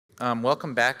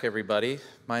Welcome back, everybody.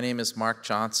 My name is Mark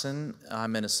Johnson.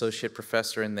 I'm an associate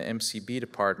professor in the MCB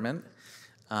department.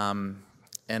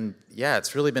 And yeah,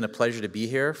 it's really been a pleasure to be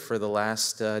here for the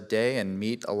last day and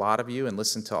meet a lot of you and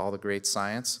listen to all the great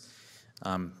science.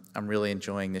 I'm really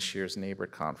enjoying this year's Nabrit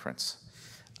conference.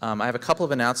 I have a couple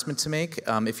of announcements to make.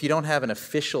 If you don't have an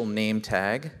official name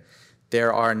tag,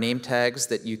 there are name tags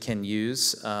that you can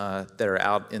use that are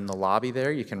out in the lobby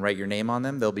there. You can write your name on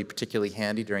them. They'll be particularly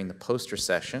handy during the poster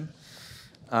session,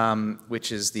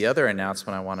 which is the other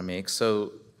announcement I want to make.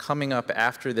 So coming up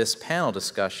after this panel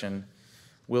discussion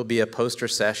will be a poster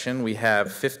session. We have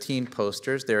 15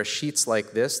 posters. There are sheets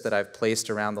like this that I've placed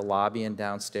around the lobby and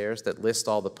downstairs that list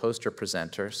all the poster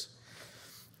presenters.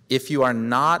 If you are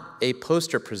not a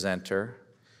poster presenter,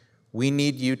 we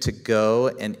need you to go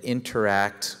and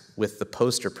interact with the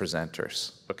poster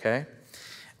presenters, okay?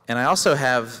 And I also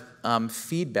have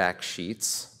feedback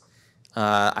sheets.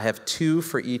 I have 2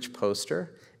 for each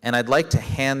poster, and I'd like to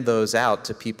hand those out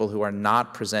to people who are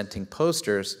not presenting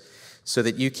posters so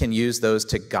that you can use those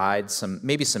to guide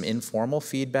maybe some informal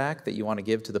feedback that you want to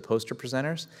give to the poster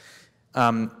presenters.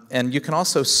 And you can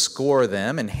also score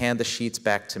them and hand the sheets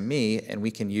back to me, and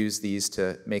we can use these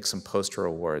to make some poster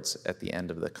awards at the end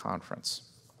of the conference.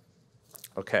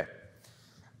 Okay.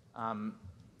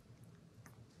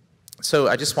 So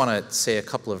I just want to say a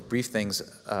couple of brief things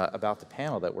about the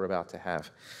panel that we're about to have.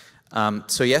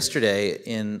 So yesterday,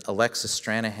 in Alexis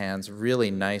Stranahan's really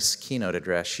nice keynote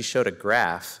address, she showed a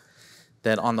graph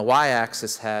that on the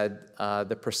y-axis had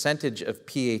the percentage of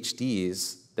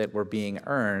PhDs that were being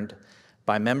earned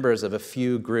by members of a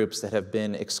few groups that have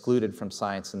been excluded from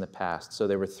science in the past. So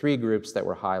there were 3 groups that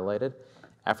were highlighted: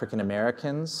 African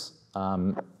Americans,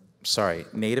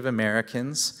 Native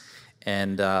Americans,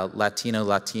 and Latino,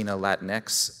 Latina,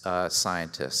 Latinx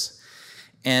scientists.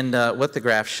 And what the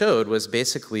graph showed was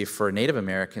basically for Native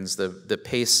Americans, the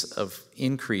pace of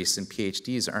increase in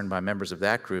PhDs earned by members of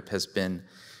that group has been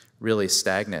really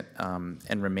stagnant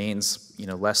and remains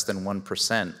less than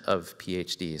 1% of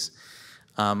PhDs.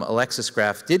 Alexis'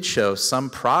 graph did show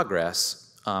some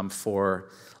progress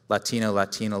for Latino,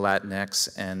 Latina,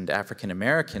 Latinx, and African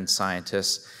American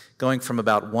scientists, going from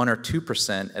about 1 or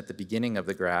 2% at the beginning of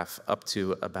the graph up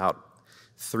to about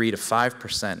 3 to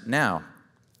 5% now.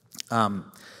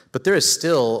 But there is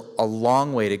still a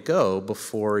long way to go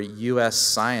before US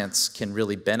science can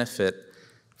really benefit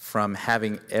from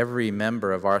having every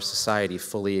member of our society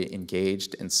fully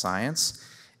engaged in science.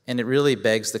 And it really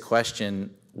begs the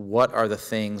question, what are the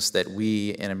things that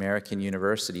we in American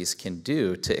universities can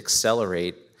do to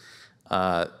accelerate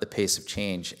the pace of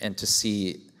change and to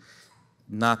see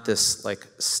not this like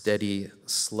steady,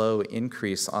 slow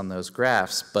increase on those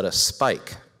graphs, but a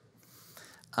spike.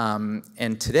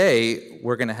 And today,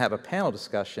 we're going to have a panel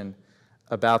discussion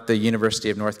about the University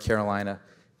of North Carolina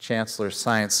Chancellor's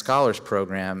Science Scholars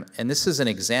Program. And this is an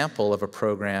example of a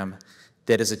program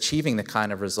that is achieving the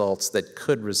kind of results that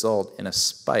could result in a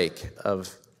spike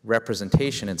of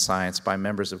representation in science by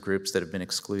members of groups that have been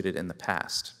excluded in the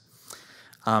past.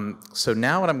 So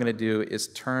now what I'm going to do is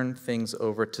turn things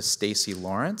over to Stacy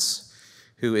Lawrence,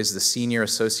 who is the Senior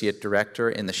Associate Director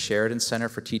in the Sheridan Center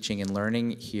for Teaching and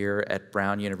Learning here at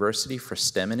Brown University for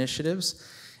STEM initiatives.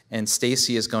 And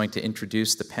Stacy is going to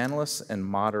introduce the panelists and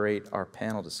moderate our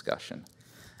panel discussion,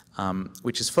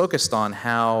 which is focused on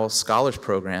how scholars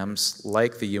programs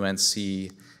like the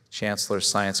UNC Chancellor's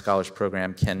Science Scholars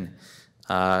Program can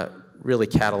really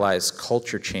catalyze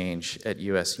culture change at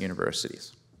US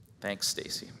universities. Thanks,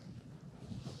 Stacy.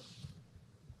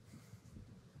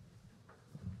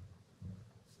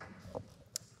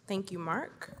 Thank you,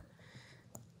 Mark.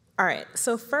 All right,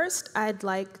 so first I'd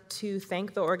like to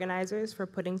thank the organizers for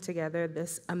putting together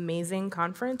this amazing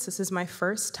conference. This is my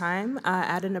first time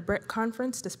at a Nabrit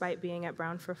conference, despite being at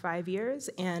Brown for 5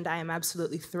 years, and I am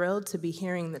absolutely thrilled to be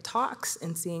hearing the talks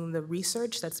and seeing the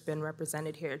research that's been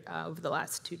represented here over the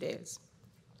last 2 days.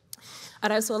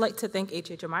 I'd also like to thank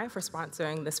HHMI for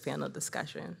sponsoring this panel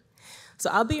discussion. So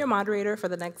I'll be your moderator for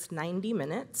the next 90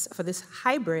 minutes for this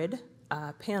hybrid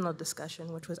panel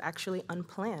discussion, which was actually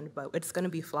unplanned, but it's going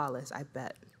to be flawless, I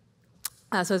bet.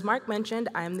 So as Mark mentioned,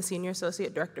 I'm the Senior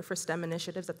Associate Director for STEM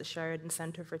Initiatives at the Sheridan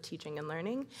Center for Teaching and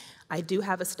Learning. I do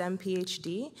have a STEM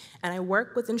PhD, and I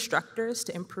work with instructors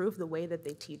to improve the way that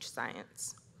they teach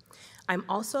science. I'm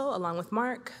also, along with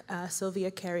Mark,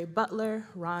 Sylvia Carey Butler,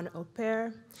 Ron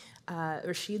Oper,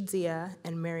 Rashid Zia,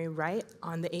 and Mary Wright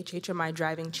on the HHMI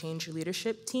Driving Change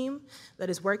Leadership Team that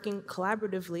is working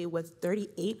collaboratively with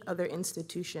 38 other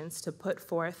institutions to put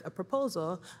forth a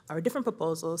proposal, or different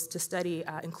proposals, to study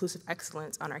inclusive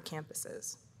excellence on our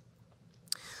campuses.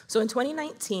 So in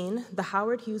 2019, the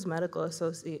Howard Hughes Medical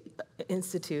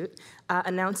Institute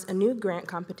announced a new grant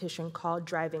competition called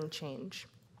Driving Change.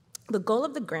 The goal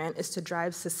of the grant is to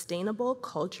drive sustainable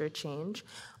culture change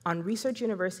on research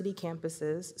university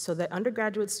campuses so that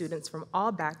undergraduate students from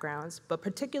all backgrounds, but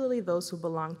particularly those who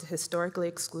belong to historically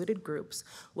excluded groups,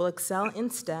 will excel in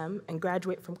STEM and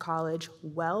graduate from college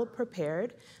well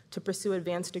prepared to pursue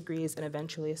advanced degrees and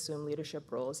eventually assume leadership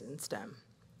roles in STEM.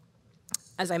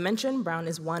 As I mentioned, Brown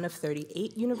is one of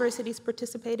 38 universities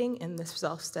participating in this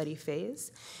self-study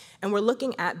phase, and we're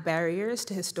looking at barriers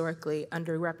to historically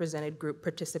underrepresented group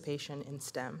participation in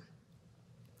STEM.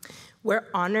 We're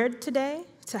honored today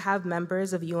to have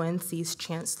members of UNC's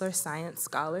Chancellor Science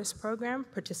Scholars Program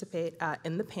participate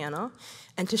in the panel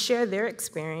and to share their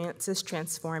experiences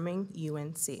transforming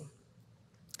UNC.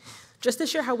 Just to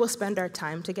share how we'll spend our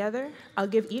time together, I'll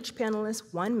give each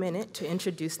panelist 1 minute to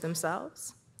introduce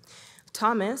themselves.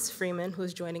 Thomas Freeman,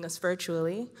 who's joining us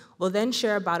virtually, will then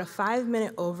share about a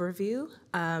 5-minute overview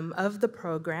of the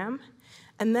program,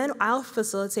 and then I'll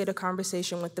facilitate a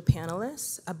conversation with the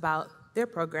panelists about their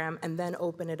program and then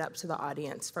open it up to the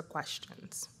audience for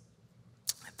questions.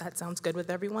 If that sounds good with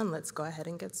everyone, let's go ahead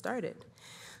and get started.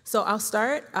 So I'll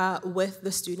start with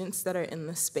the students that are in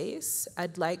the space.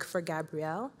 I'd like for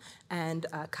Gabrielle and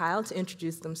Kyle to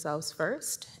introduce themselves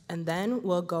first, and then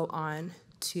we'll go on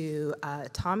to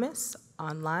Thomas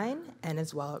online and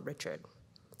as well Richard.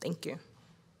 Thank you.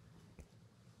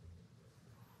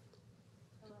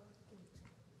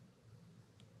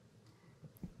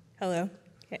 Hello.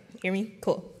 Hear me?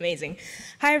 Cool. Amazing.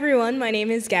 Hi, everyone. My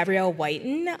name is Gabrielle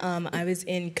Whiten. I was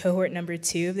in cohort number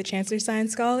 2 of the Chancellor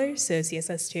Science Scholars, so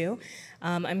CSS2.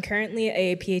 I'm currently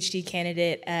a PhD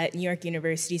candidate at New York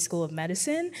University School of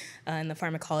Medicine in the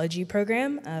pharmacology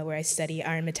program, where I study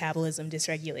iron metabolism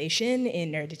dysregulation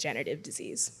in neurodegenerative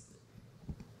disease.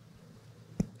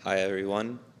 Hi,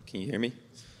 everyone. Can you hear me?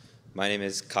 My name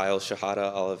is Kyle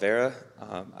Shahada Oliveira.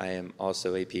 I am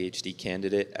also a PhD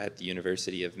candidate at the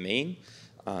University of Maine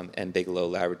and Bigelow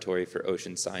Laboratory for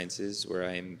Ocean Sciences, where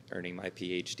I am earning my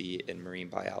PhD in marine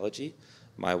biology.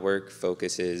 My work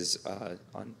focuses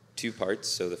on 2 parts.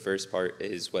 So the first part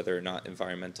is whether or not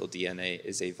environmental DNA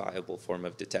is a viable form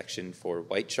of detection for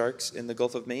white sharks in the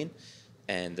Gulf of Maine.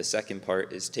 And the second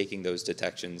part is taking those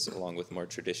detections along with more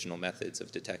traditional methods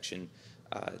of detection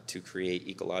to create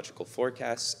ecological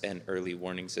forecasts and early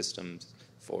warning systems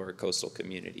for coastal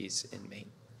communities in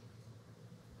Maine.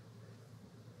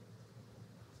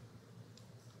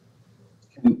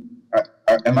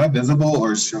 Am I visible,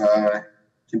 or should I?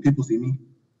 Can people see me?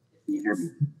 Can you hear me?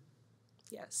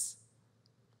 Yes.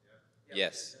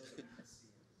 Yes.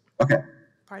 Okay.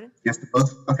 Pardon? Yes, to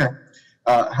both. Okay.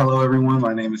 Hello, everyone.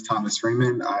 My name is Thomas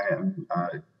Freeman. I am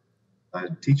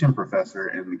a teaching professor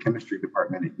in the chemistry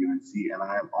department at UNC, and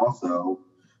I am also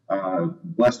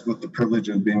blessed with the privilege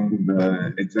of being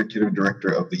the executive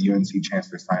director of the UNC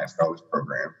Chancellor Science Scholars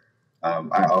Program.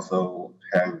 I also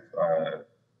have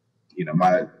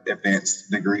my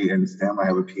advanced degree in STEM. I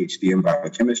have a PhD in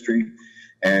biochemistry,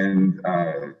 and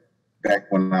back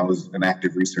when I was an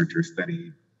active researcher,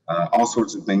 studied all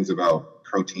sorts of things about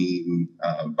protein,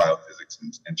 biophysics,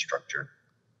 and structure.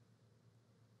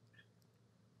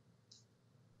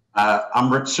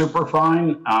 I'm Rich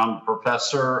Superfine. I'm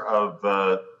professor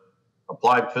of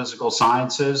applied physical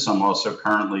sciences. I'm also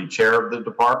currently chair of the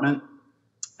department,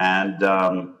 and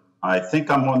I think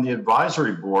I'm on the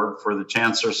advisory board for the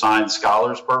Chancellor Science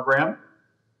Scholars Program,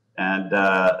 and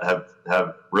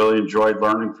have really enjoyed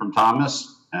learning from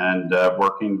Thomas and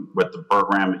working with the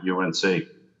program at UNC.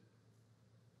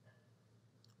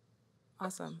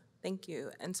 Awesome. Thank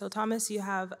you. And so, Thomas, you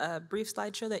have a brief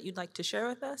slideshow that you'd like to share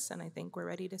with us, and I think we're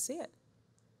ready to see it.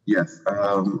 Yes.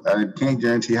 I can't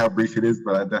guarantee how brief it is,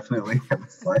 but I definitely have a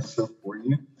slideshow for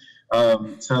you.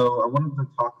 So I wanted to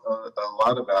talk a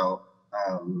lot about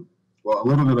a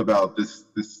little bit about this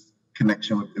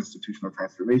connection with institutional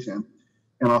transformation,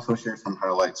 and also share some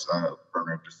highlights of the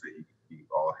program, just so you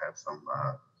all have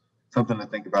something to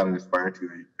think about and aspire to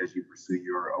as you pursue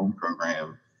your own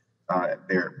program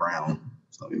there at Brown.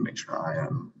 So let me make sure I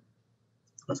am.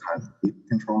 Let's hide the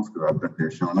controls because I bet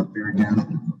they're showing up there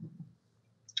again.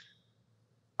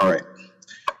 All right.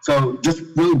 So just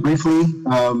really briefly,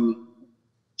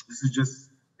 this is just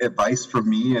advice from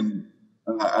me, and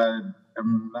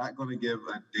I'm not going to give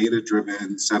a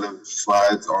data-driven set of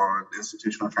slides on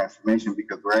institutional transformation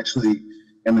because we're actually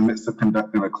in the midst of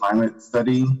conducting a climate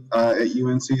study at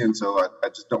UNC, and so I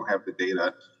just don't have the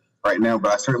data right now,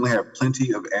 but I certainly have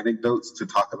plenty of anecdotes to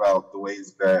talk about the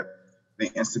ways that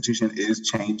the institution is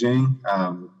changing.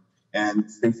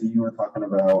 And Stacey, you were talking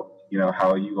about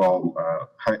how you all,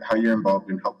 how you're involved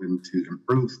in helping to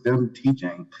improve STEM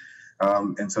teaching.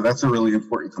 And so that's a really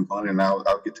important component, and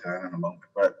I'll get to that in a moment.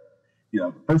 But,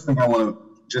 the first thing I want to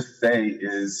just say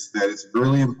is that it's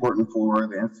really important for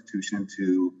the institution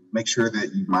to make sure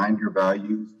that you mind your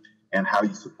values and how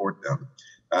you support them.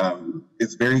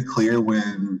 It's very clear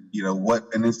when,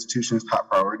 what an institution's top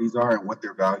priorities are and what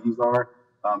their values are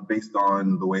based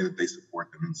on the way that they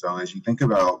support them. And so as you think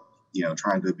about,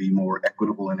 trying to be more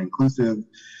equitable and inclusive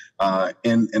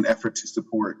in an effort to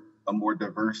support a more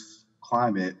diverse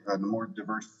climate, a more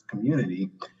diverse community,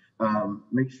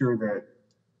 make sure that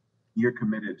you're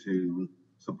committed to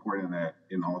supporting that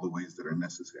in all the ways that are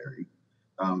necessary.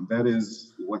 That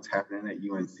is what's happening at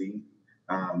UNC.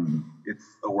 It's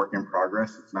a work in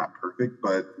progress. It's not perfect,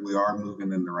 but we are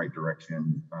moving in the right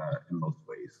direction in most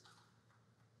ways.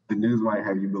 The news might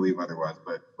have you believe otherwise,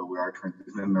 but we are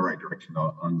transitioning in the right direction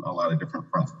on a lot of different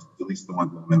fronts, at least the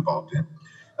ones that I'm involved in.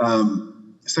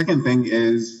 Second thing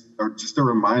is, or just a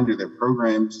reminder that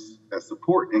programs that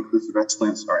support inclusive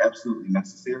excellence are absolutely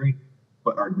necessary,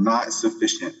 but are not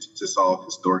sufficient to solve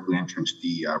historically entrenched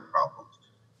DEI problems.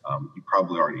 You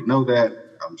probably already know that.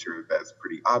 I'm sure that's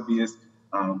pretty obvious.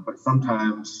 But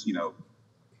sometimes,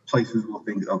 places will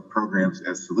think of programs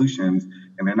as solutions,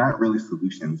 and they're not really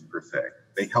solutions per se.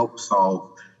 They help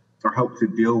solve or help to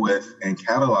deal with and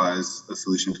catalyze a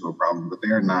solution to a problem, but they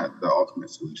are not the ultimate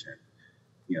solution.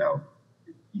 You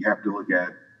have to look at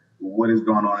what is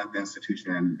going on at the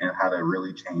institution and how to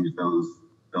really change those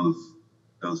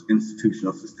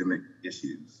institutional systemic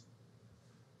issues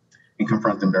and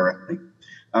confront them directly.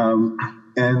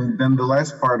 And then the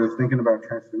last part of thinking about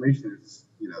transformation is,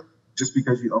 just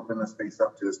because you open a space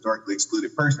up to historically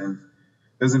excluded persons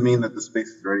doesn't mean that the space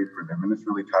is ready for them. And this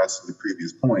really ties to the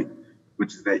previous point,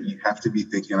 which is that you have to be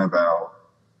thinking about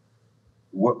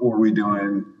what were we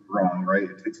doing wrong, right?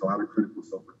 It takes a lot of critical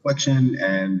self-reflection,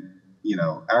 and,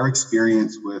 our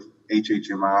experience with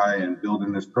HHMI and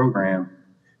building this program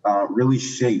really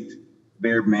shaped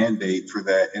their mandate for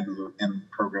that in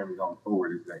programming going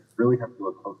forward. Is that you really have to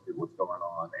look closely at what's going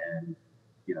on. And,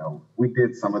 we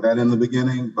did some of that in the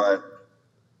beginning, but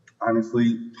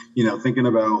honestly, thinking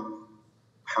about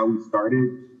how we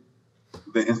started,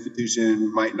 the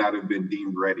institution might not have been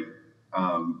deemed ready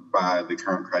by the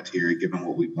current criteria, given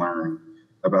what we've learned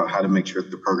about how to make sure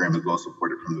that the program is well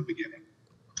supported from the beginning.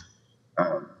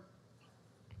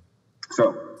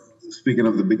 So speaking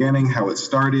of the beginning, how it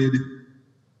started,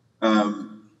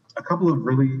 a couple of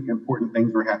really important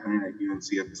things were happening at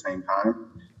UNC at the same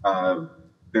time.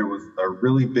 There was a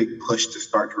really big push to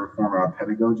start to reform our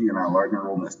pedagogy and our large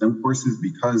enrollment STEM courses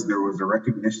because there was a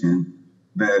recognition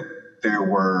that there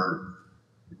were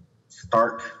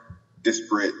stark,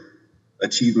 disparate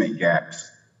achievement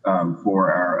gaps for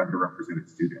our underrepresented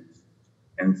students.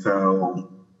 And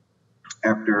so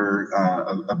after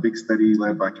a big study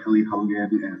led by Kelly Hogan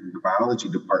and the biology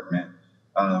department,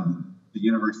 the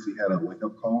university had a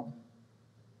wake-up call,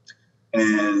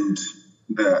 and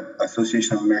the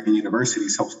Association of American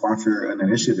Universities helped sponsor an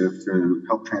initiative to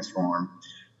help transform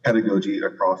pedagogy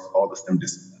across all the STEM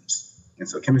disciplines. And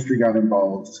so chemistry got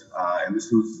involved, and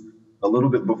this was a little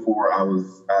bit before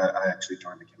I actually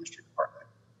joined the chemistry department.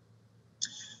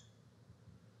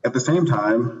 At the same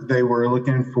time, they were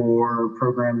looking for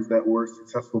programs that were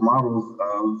successful models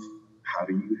of how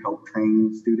do you help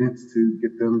train students to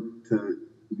get them to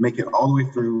make it all the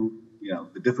way through,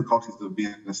 the difficulties of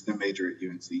being a STEM major at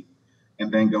UNC,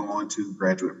 and then go on to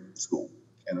graduate school.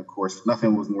 And of course,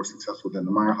 nothing was more successful than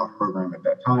the Meyerhoff program at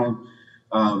that time.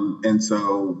 And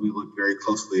so we looked very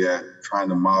closely at trying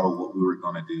to model what we were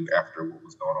going to do after what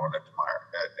was going on at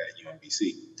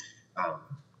UMBC.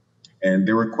 And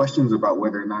there were questions about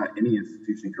whether or not any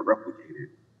institution could replicate it,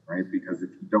 right? Because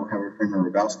if you don't have a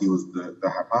Freeman-Hrabowski was the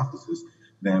hypothesis,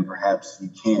 then perhaps you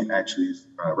can't actually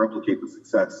replicate the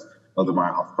success of the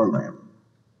Meyerhoff program.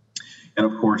 And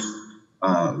of course,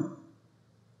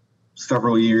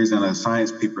 several years and a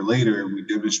science paper later, we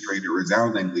demonstrated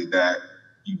resoundingly that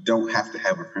you don't have to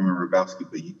have a Freeman-Hrabowski,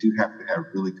 but you do have to have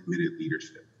really committed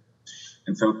leadership.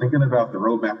 And so thinking about the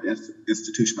roadmap to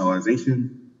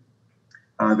institutionalization,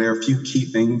 there are a few key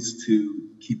things to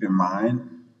keep in mind.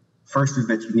 First is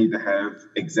that you need to have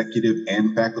executive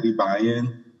and faculty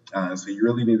buy-in. So you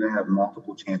really need to have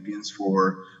multiple champions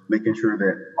for making sure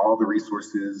that all the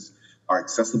resources are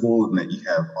accessible and that you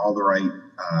have all the right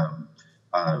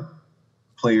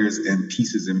players and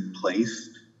pieces in place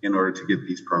in order to get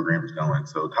these programs going.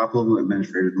 So top-level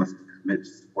administrators must commit to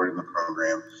supporting the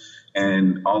program,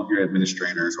 and all of your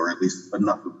administrators, or at least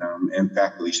enough of them, and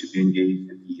faculty should be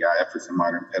engaged in DEI efforts in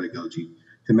modern pedagogy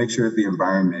to make sure that the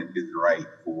environment is right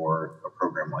for a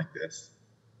program like this.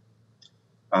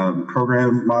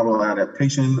 Program model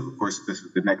adaptation, of course, this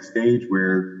is the next stage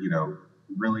where,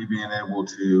 really being able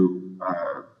to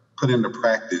put into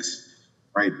practice,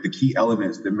 right, the key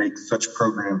elements that make such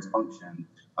programs function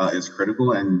is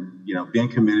critical, and, being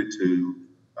committed to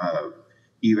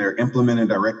either implementing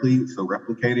directly, so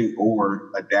replicating,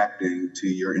 or adapting to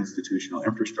your institutional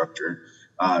infrastructure.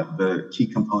 The key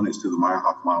components to the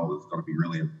Meyerhoff model is going to be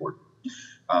really important.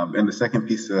 And the second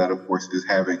piece of that, of course, is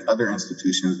having other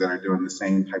institutions that are doing the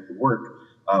same type of work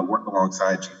work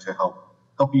alongside you to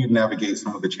help you navigate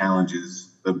some of the challenges,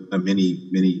 the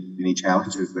many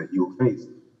challenges that you will face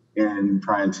in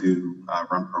trying to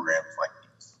run programs like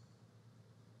these.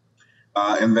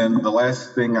 And then the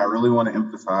last thing I really want to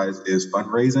emphasize is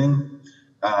fundraising.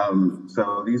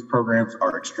 So these programs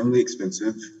are extremely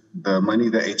expensive. The money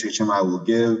that HHMI will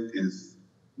give is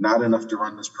not enough to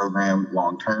run this program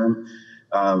long term.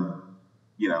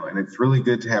 And it's really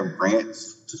good to have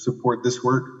grants to support this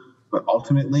work, but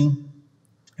ultimately,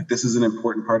 if this is an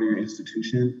important part of your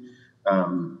institution,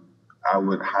 I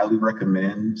would highly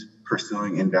recommend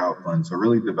pursuing endowed funds. So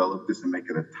really develop this and make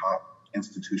it a top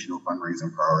institutional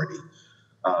fundraising priority.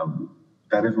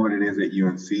 That is what it is at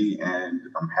UNC, and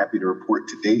I'm happy to report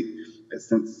to date that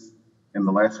since in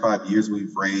the last 5 years,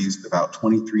 we've raised about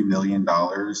 $23 million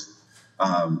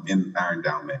in our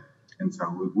endowment. And so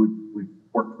we've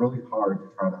worked really hard to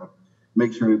try to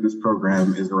make sure that this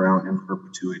program is around in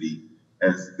perpetuity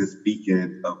as this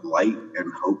beacon of light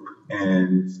and hope.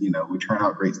 And, we turn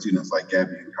out great students like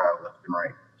Gabby and Kyle left and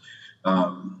right.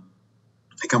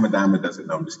 They come a dime a dozen.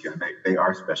 No, I'm just kidding. They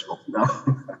are special.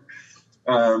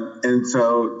 And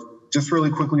so just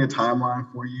really quickly, a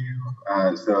timeline for you.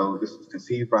 So this was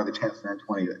conceived by the chancellor in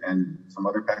 20 and some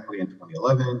other faculty in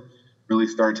 2011, really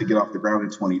started to get off the ground in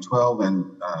 2012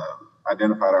 and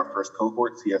identified our first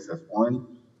cohort, CSS1,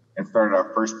 and started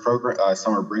our first program,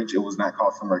 Summer Bridge. It was not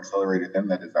called Summer Accelerated then,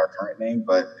 that is our current name,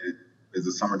 but it is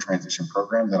a summer transition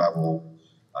program that I will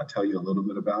tell you a little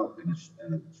bit about in a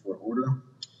short order.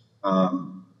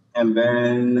 And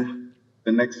then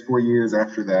the next 4 years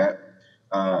after that,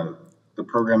 the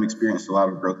program experienced a lot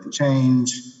of growth and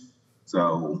change.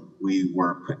 So we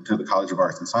were put into the College of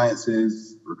Arts and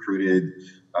Sciences, recruited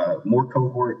more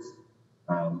cohorts.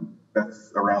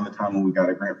 That's around the time when we got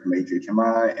a grant from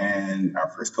HHMI, and our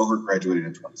first cohort graduated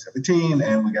in 2017,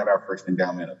 and we got our first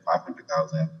endowment of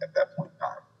 $500,000 at that point in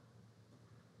time.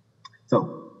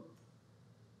 So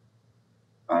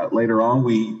later on,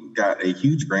 we got a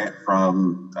huge grant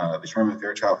from the Sherman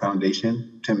Fairchild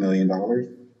Foundation, $10 million,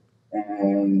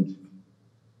 and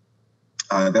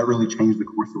that really changed the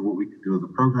course of what we could do as a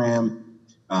program.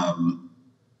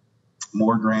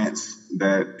 More grants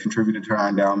that contributed to our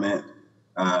endowment.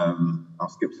 I'll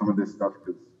skip some of this stuff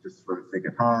just for the sake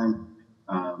of time.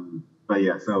 But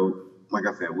yeah, so like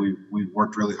I said, we've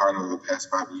worked really hard over the past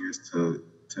 5 years to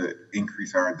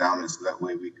increase our endowment so that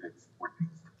way we could support these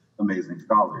amazing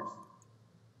scholars.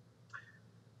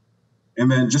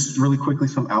 And then just really quickly,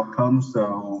 some outcomes.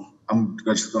 So I'm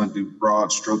just going to do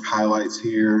broad stroke highlights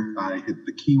here. I hit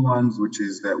the key ones, which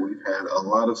is that we've had a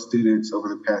lot of students over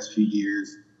the past few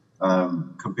years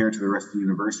compared to the rest of the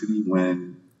university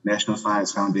win National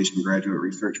Science Foundation Graduate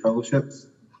Research Fellowships.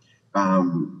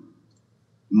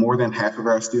 More than half of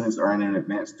our students are in an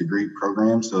advanced degree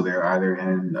program, so they're either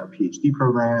in a PhD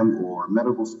program or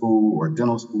medical school or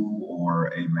dental school or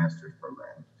a master's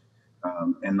program.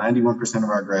 And 91% of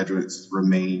our graduates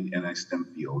remain in a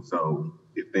STEM field. So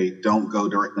if they don't go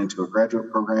directly into a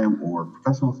graduate program or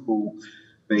professional school,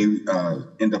 they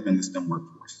end up in the STEM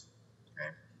workforce. Okay?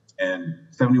 And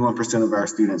 71% of our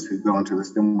students who go into the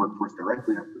STEM workforce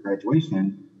directly after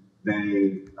graduation,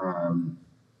 they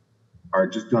are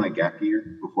just doing a gap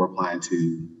year before applying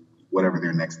to whatever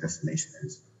their next destination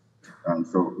is.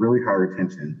 So really high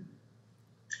retention.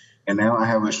 And now I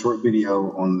have a short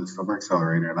video on the Summer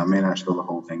Accelerator, and I may not show the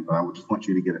whole thing, but I just want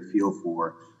you to get a feel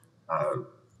for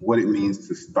what it means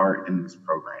to start in this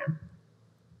program.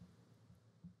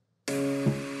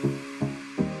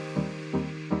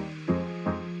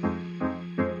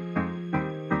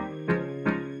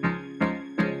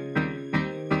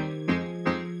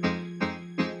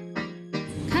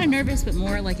 Kind of nervous, but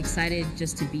more like excited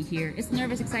just to be here. It's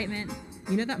nervous excitement.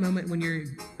 You know that moment when you're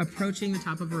approaching the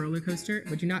top of a roller coaster,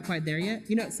 but you're not quite there yet?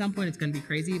 You know at some point it's going to be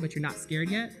crazy, but you're not scared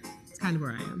yet? It's kind of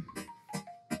where I am.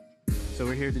 So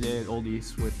we're here today at Old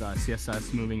East with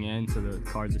CSS moving in, so the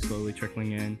cards are slowly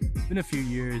trickling in. It's been a few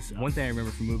years. One thing I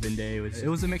remember from move-in day was it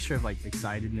was a mixture of like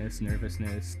excitedness,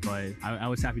 nervousness, but I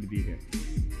was happy to be here.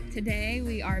 Today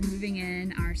we are moving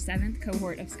in our 7th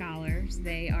cohort of scholars.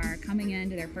 They are coming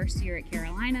into their first year at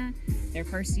Carolina, their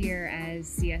first year as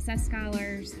CSS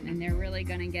scholars, and they're really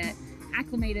going to get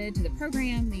acclimated to the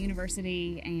program, the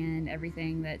university, and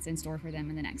everything that's in store for them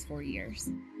in the next 4 years.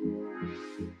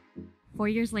 4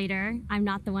 years later, I'm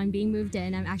not the one being moved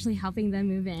in, I'm actually helping them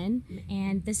move in,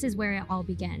 and this is where it all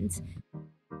begins.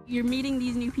 You're meeting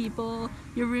these new people,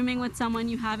 you're rooming with someone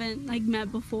you haven't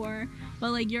met before,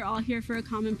 but you're all here for a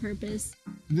common purpose.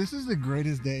 This is the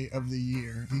greatest day of the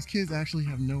year. These kids actually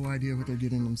have no idea what they're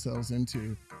getting themselves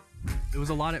into. It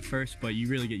was a lot at first, but you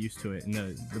really get used to it, and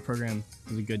the program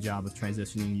does a good job of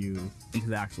transitioning you into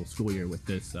the actual school year with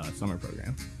this summer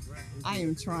program. I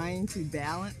am trying to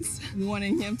balance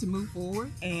wanting him to move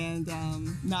forward and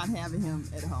not having him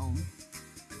at home.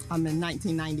 I'm a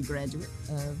 1990 graduate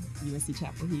of UNC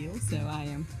Chapel Hill, so I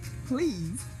am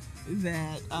pleased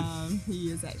that he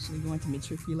is actually going to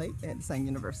matriculate at the same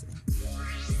university.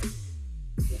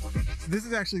 This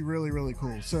is actually really, really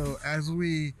cool. So as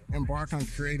we embark on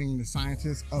creating the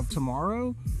scientists of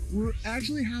tomorrow, we're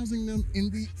actually housing them in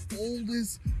the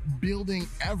oldest building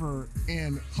ever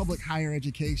in public higher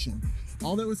education.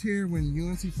 All that was here when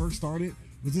UNC first started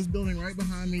was this building right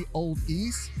behind me, Old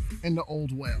East, and the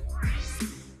Old Well.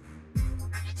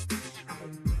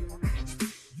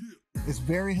 It's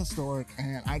very historic,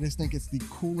 and I just think it's the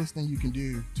coolest thing you can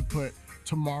do to put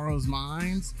tomorrow's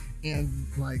minds in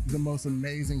the most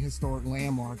amazing historic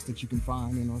landmarks that you can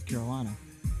find in North Carolina.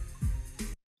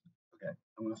 Okay,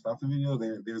 I'm gonna stop the video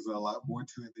there. There's a lot more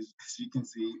to it as you can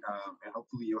see, and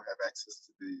hopefully you'll have access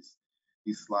to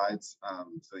these slides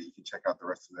so that you can check out the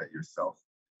rest of that yourself.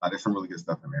 There's some really good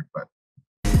stuff in there, but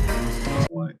I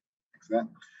want to fix that.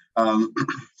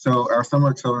 So our summer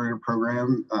accelerator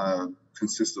program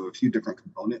consists of a few different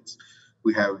components.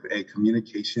 We have a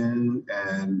communication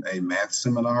and a math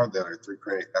seminar that are 3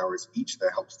 credit hours each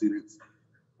that help students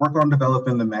work on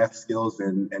developing the math skills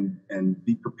and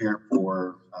be prepared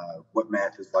for what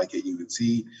math is like at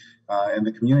UNC. And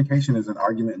the communication is an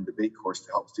argument and debate course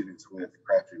to help students with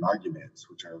crafting arguments,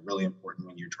 which are really important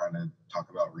when you're trying to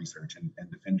talk about research and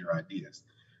defend your ideas.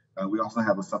 We also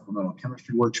have a supplemental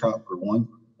chemistry workshop for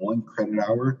one credit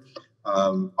hour.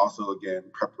 Also, again,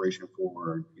 preparation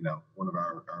for one of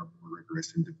our more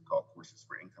rigorous and difficult courses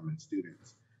for incoming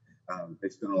students. They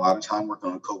spend a lot of time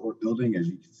working on cohort building, as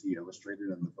you can see illustrated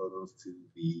in the photos to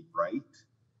the right.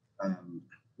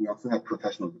 We also have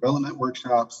professional development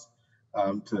workshops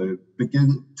to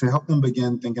help them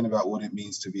begin thinking about what it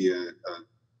means to be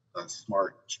a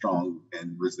smart, strong,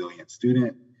 and resilient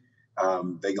student.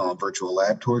 They go on virtual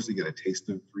lab tours to get a taste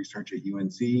of research at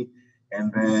UNC.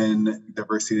 And then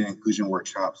diversity and inclusion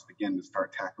workshops, again, to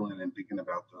start tackling and thinking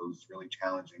about those really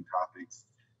challenging topics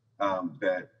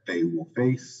that they will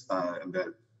face and that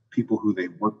people who they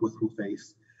work with will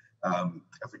face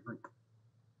as a group.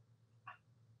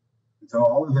 And so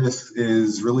all of this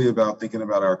is really about thinking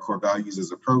about our core values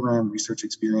as a program: research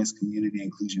experience, community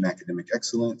inclusion, academic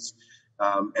excellence.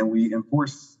 And we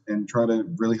enforce and try to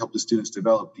really help the students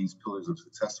develop these pillars of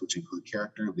success, which include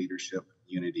character, leadership,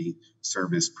 unity,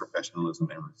 service, professionalism,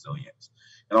 and resilience.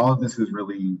 And all of this is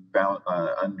really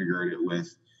undergirded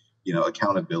with,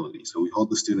 accountability. So we hold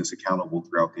the students accountable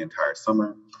throughout the entire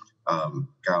summer.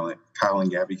 Kyle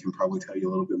and Gabby can probably tell you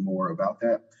a little bit more about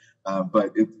that.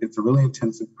 But it's a really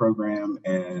intensive program,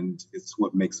 and it's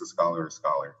what makes a scholar a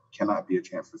scholar. Cannot be a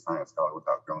Chancellor Science Scholar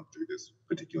without going through this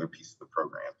particular piece of the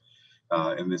program.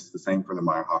 And it's the same for the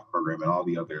Meyerhoff program and all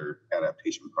the other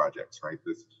adaptation projects, right?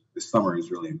 This summer is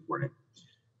really important.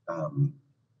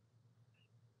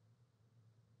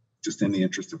 Just in the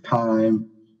interest of time,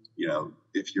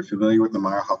 if you're familiar with the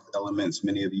Meyerhoff elements,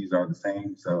 many of these are the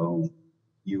same, so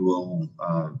you will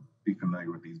be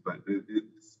familiar with these, but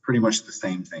it's pretty much the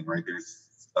same thing, right? There's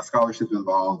a scholarship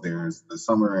involved, there's the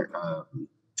summer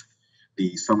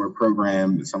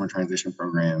program, the summer transition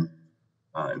program,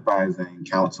 advising,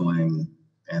 counseling,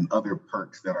 and other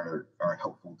perks that are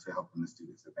helpful to helping the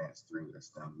students advance through the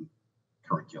STEM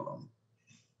curriculum.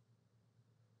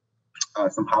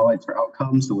 Some highlights for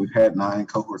outcomes. So we've had 9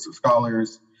 cohorts of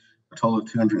scholars, a total of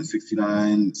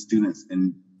 269 students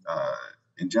in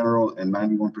general, and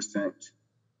 91%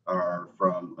 are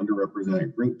from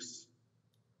underrepresented groups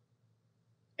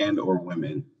and or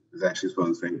women. It's actually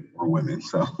supposed to say or women.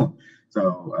 So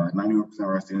 91% of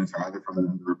our students are either from an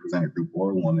underrepresented group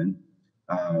or a woman.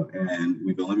 And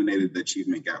we've eliminated the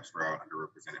achievement gaps for our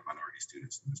underrepresented minority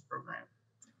students in this program.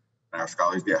 And our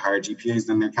scholars get higher GPAs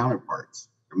than their counterparts.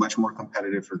 They're much more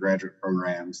competitive for graduate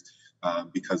programs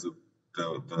because of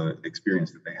the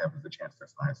experience that they have as a Chancellor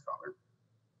Science Scholar.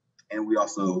 And we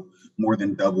also more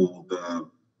than double the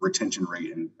retention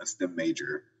rate in a STEM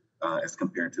major as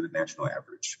compared to the national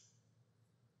average.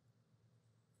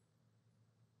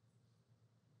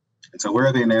 And so where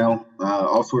are they now?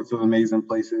 All sorts of amazing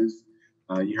places.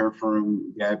 You heard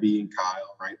from Gabby and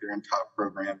Kyle, right? They're in top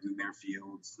programs in their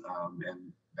fields,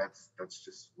 and that's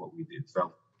just what we did.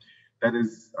 So that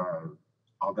is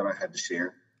all that I had to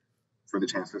share for the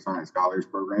Chancellor Science Scholars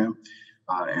Program,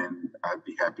 and I'd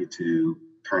be happy to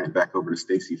turn it back over to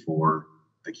Stacy for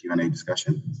the Q&A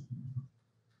discussion.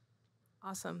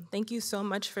 Awesome. Thank you so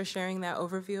much for sharing that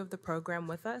overview of the program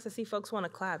with us. I see folks want to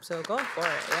clap, so go for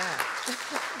it. Yeah.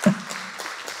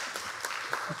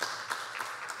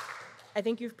 I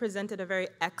think you've presented a very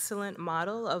excellent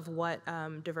model of what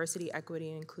diversity, equity,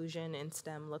 and inclusion in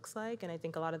STEM looks like, and I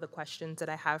think a lot of the questions that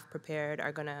I have prepared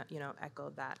are going to,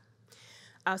 echo that.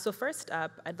 So first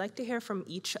up, I'd like to hear from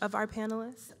each of our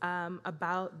panelists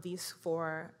about these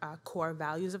 4 core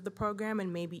values of the program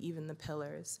and maybe even the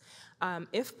pillars.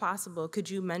 If possible, could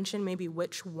you mention maybe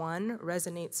which one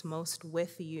resonates most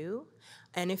with you?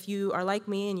 And if you are like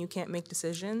me and you can't make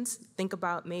decisions, think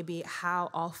about maybe how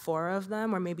all 4 of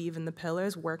them, or maybe even the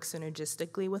pillars, work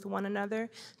synergistically with one another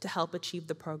to help achieve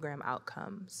the program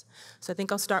outcomes. So I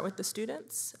think I'll start with the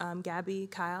students, Gabby,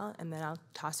 Kyle, and then I'll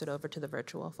toss it over to the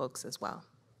virtual folks as well.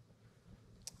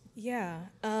 Yeah,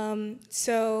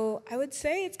 so I would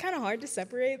say it's kind of hard to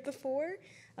separate the 4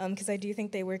 because I do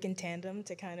think they work in tandem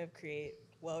to kind of create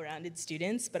well-rounded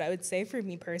students, but I would say for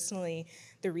me personally,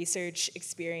 the research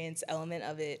experience element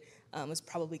of it was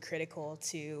probably critical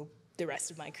to the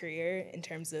rest of my career in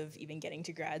terms of even getting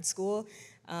to grad school.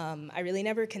 I really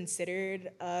never considered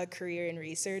a career in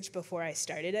research before I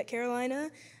started at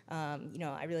Carolina.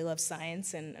 I really love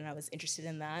science and I was interested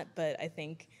in that, but I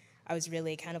think I was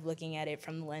really kind of looking at it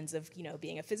from the lens of,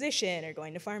 being a physician or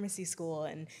going to pharmacy school,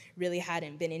 and really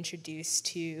hadn't been introduced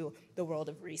to the world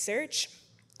of research.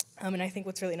 And I think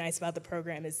what's really nice about the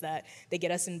program is that they get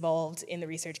us involved in the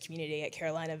research community at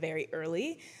Carolina very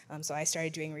early. So I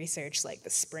started doing research like the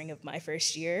spring of my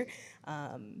first year,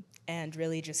 and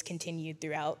really just continued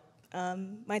throughout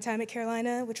my time at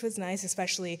Carolina, which was nice,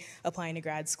 especially applying to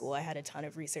grad school. I had a ton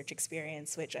of research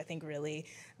experience, which I think really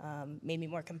made me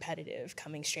more competitive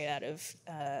coming straight out of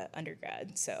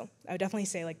undergrad. So I would definitely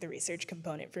say like the research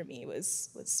component for me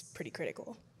was pretty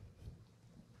critical.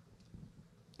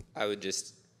 I would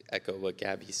just echo what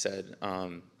Gabby said.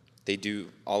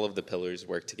 All of the pillars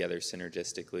work together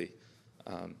synergistically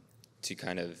to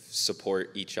kind of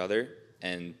support each other.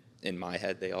 And in my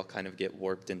head, they all kind of get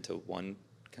warped into one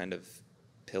kind of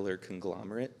pillar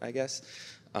conglomerate, I guess.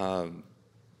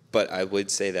 But I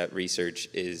would say that research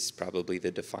is probably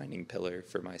the defining pillar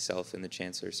for myself in the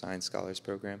Chancellor Science Scholars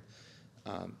Program.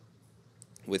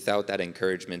 Without that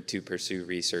encouragement to pursue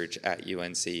research at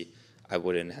UNC, I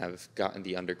wouldn't have gotten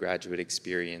the undergraduate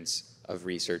experience of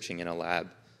researching in a lab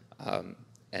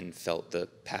and felt the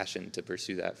passion to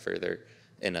pursue that further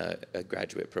in a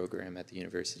graduate program at the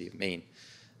University of Maine.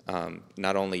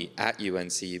 Not only at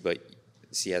UNC, but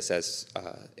CSS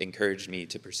encouraged me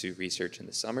to pursue research in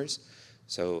the summers.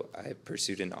 So I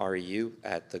pursued an REU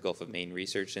at the Gulf of Maine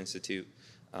Research Institute,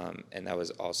 and that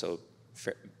was also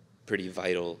pretty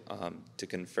vital to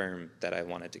confirm that I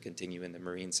wanted to continue in the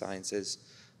marine sciences,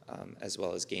 as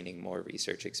well as gaining more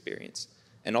research experience.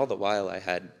 And all the while, I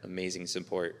had amazing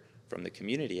support from the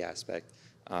community aspect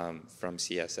from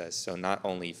CSS, so not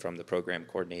only from the program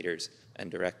coordinators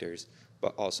and directors,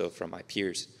 but also from my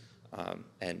peers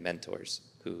and mentors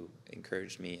who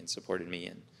encouraged me and supported me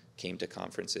and came to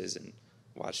conferences and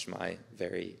watched my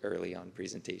very early on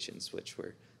presentations, which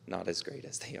were not as great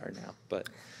as they are now, but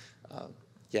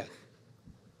yeah.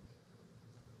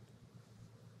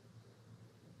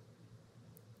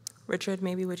 Richard,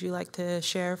 maybe would you like to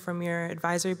share from your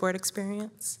advisory board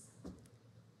experience?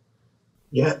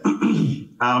 Yeah,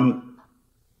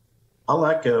 I'll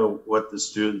echo what the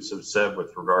students have said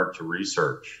with regard to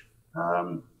research.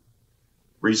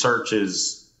 Research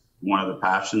is one of the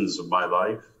passions of my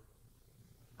life.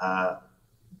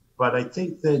 But I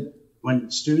think that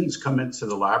when students come into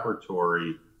the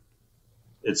laboratory,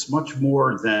 it's much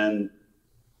more than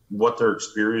what their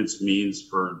experience means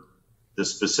for the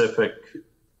specific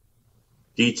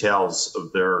details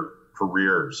of their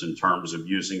careers in terms of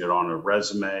using it on a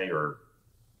resume or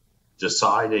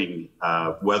deciding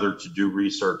whether to do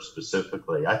research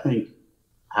specifically. I think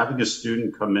having a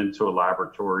student come into a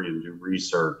laboratory and do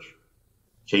research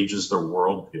changes their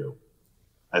worldview.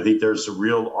 I think there's a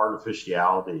real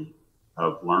artificiality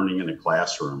of learning in a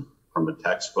classroom from a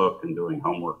textbook and doing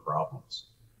homework problems.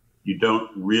 You don't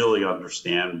really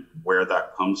understand where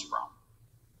that comes from.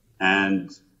 And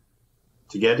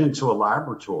to get into a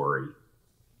laboratory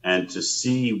and to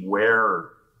see where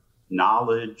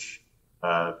knowledge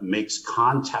makes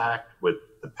contact with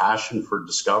the passion for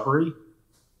discovery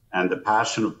and the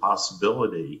passion of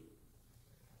possibility,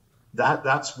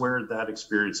 that's where that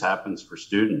experience happens for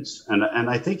students. And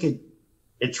I think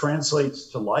it translates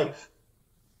to life.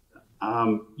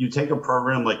 You take a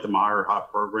program like the Meyerhoff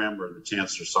program or the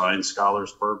Chancellor Science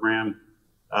Scholars program,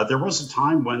 there was a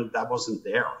time when that wasn't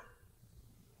there.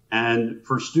 And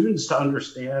for students to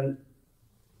understand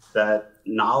that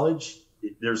knowledge,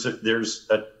 there's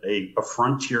a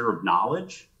frontier of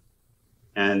knowledge,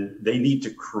 and they need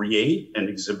to create and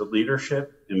exhibit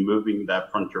leadership in moving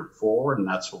that frontier forward, and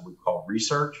that's what we call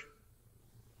research.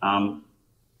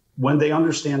 When they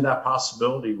understand that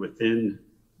possibility within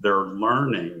their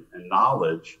learning and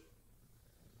knowledge,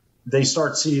 they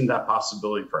start seeing that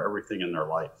possibility for everything in their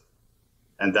life.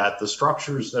 And that the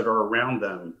structures that are around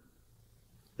them,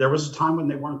 there was a time when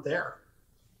they weren't there.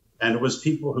 And it was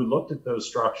people who looked at those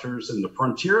structures and the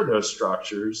frontier of those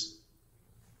structures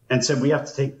and said, we have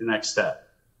to take the next step.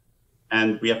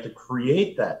 And we have to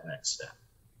create that next step.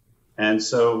 And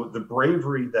so the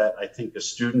bravery that I think a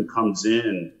student comes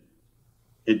into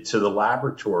the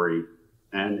laboratory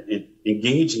and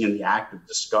engaging in the act of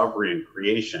discovery and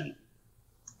creation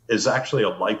is actually a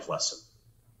life lesson.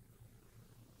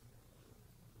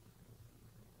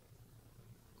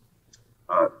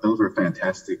 Those were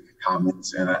fantastic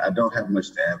comments, and I don't have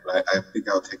much to add, but I think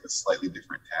I'll take a slightly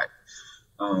different tack.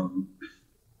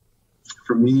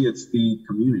 For me, it's the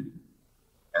community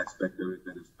aspect of it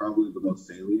that is probably the most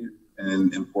salient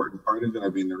and important part of it. I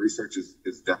mean, the research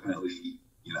is definitely,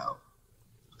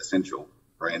 essential,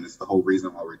 right? And it's the whole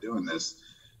reason why we're doing this.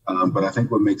 But I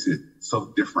think what makes it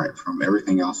so different from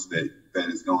everything else that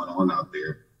is going on out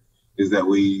there is that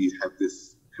we have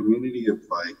this community of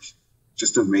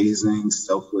just amazing,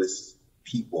 selfless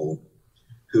people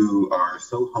who are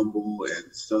so humble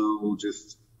and so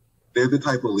they're the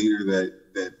type of leader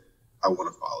that I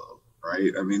want to follow,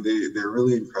 right? I mean, they're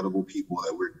really incredible people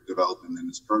that we're developing in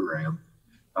this program.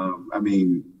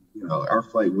 Our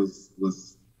flight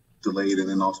was delayed and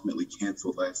then ultimately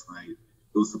canceled last night.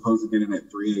 It was supposed to get in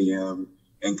at 3 a.m.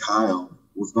 and Kyle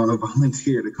was going to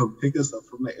volunteer to come pick us up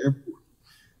from the airport,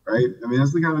 right? I mean,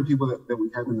 that's the kind of people that we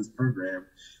have in this program.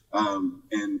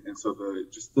 And so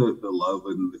the love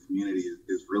and the community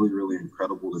is really, really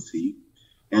incredible to see.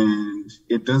 And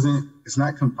it's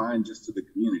not confined just to the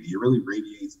community. It really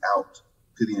radiates out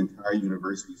to the entire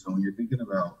university. So when you're thinking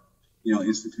about,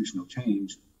 institutional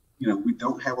change, we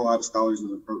don't have a lot of scholars in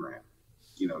the program,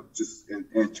 just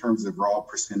in terms of raw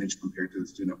percentage compared to the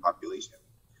student population,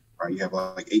 right? You have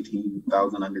like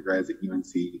 18,000 undergrads at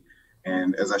UNC.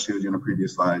 And as I showed you on a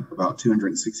previous slide, about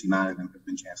 269 of them have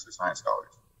been Chancellor Science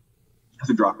Scholars. That's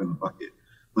a drop in the bucket,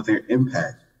 but their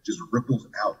impact just ripples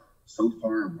out so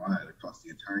far and wide across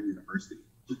the entire university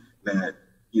that,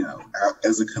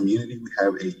 as a community, we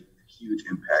have a huge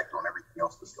impact on everything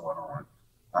else that's going on,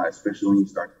 especially when you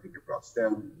start to think about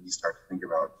STEM, when you start to think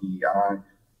about DEI,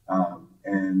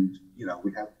 and,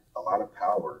 we have a lot of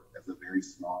power as a very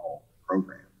small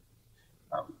program.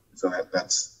 So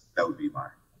that would be my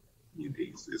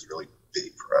community. It's really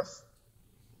big for us.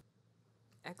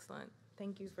 Excellent.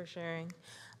 Thank you for sharing.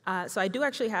 So I do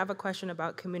actually have a question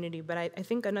about community, but I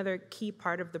think another key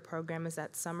part of the program is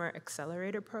that summer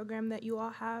accelerator program that you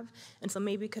all have. And so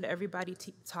maybe could everybody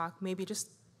talk, maybe just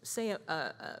say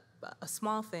a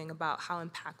small thing about how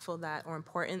impactful that or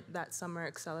important that summer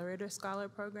accelerator scholar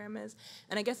program is.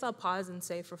 And I guess I'll pause and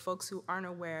say for folks who aren't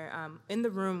aware, in the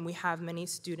room we have many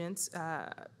students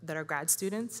that are grad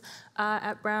students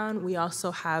at Brown. We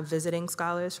also have visiting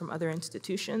scholars from other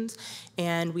institutions,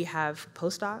 and we have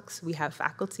postdocs, we have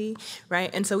faculty,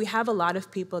 right? And so we have a lot of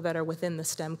people that are within the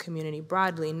STEM community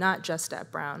broadly, not just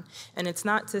at Brown. And it's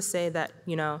not to say that,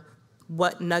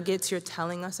 what nuggets you're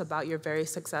telling us about your very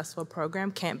successful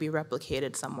program can't be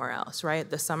replicated somewhere else, right?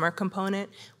 The summer component,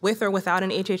 with or without an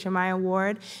HHMI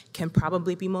award, can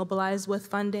probably be mobilized with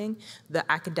funding. The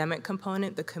academic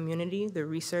component, the community, the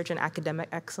research and academic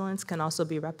excellence can also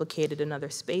be replicated in other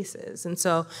spaces. And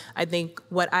so I think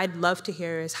what I'd love to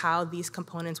hear is how these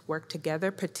components work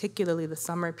together, particularly the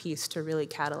summer piece, to really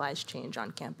catalyze change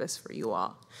on campus for you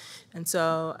all. And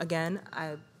so again,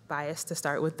 I'm biased to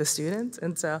start with the students,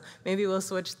 and so maybe we'll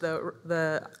switch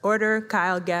the order,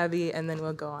 Kyle, Gabby, and then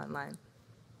we'll go online.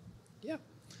 Yeah.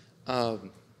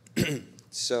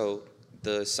 So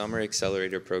the Summer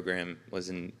Accelerator program was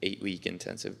an 8-week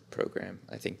intensive program.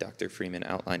 I think Dr. Freeman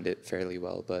outlined it fairly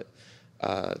well, but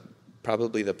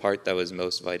probably the part that was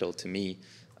most vital to me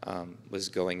was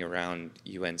going around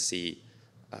UNC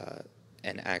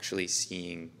and actually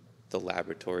seeing the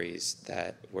laboratories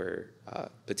that were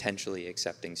potentially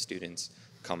accepting students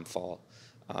come fall.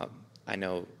 I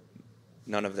know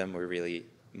none of them were really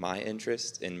my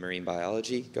interest in marine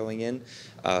biology going in,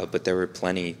 but there were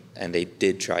plenty, and they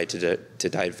did try to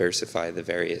diversify the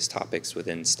various topics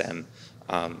within STEM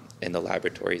in the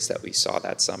laboratories that we saw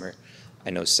that summer. I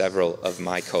know several of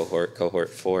my cohort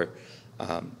 4,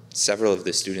 several of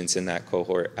the students in that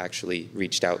cohort actually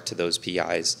reached out to those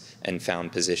PIs and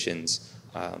found positions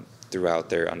throughout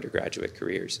their undergraduate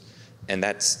careers. And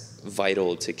that's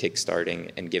vital to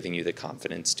kickstarting and giving you the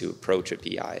confidence to approach a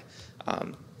PI,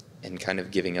 and kind of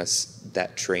giving us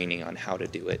that training on how to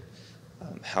do it,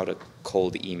 how to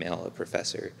cold email a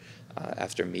professor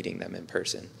after meeting them in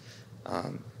person.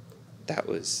 That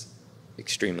was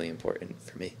extremely important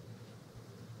for me.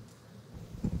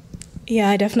 Yeah,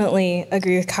 I definitely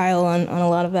agree with Kyle on a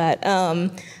lot of that.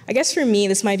 I guess for me,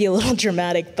 this might be a little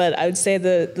dramatic, but I would say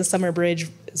the summer bridge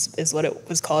is what it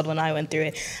was called when I went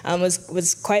through it,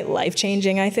 was quite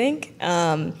life-changing, I think.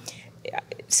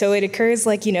 So it occurs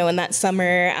like, in that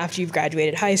summer after you've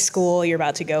graduated high school, you're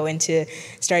about to go into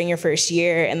starting your first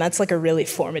year, and that's like a really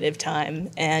formative time.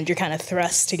 And you're kind of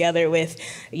thrust together with,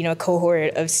 a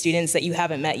cohort of students that you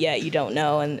haven't met yet, you don't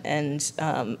know. And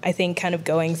I think kind of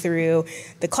going through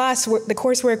the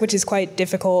coursework, which is quite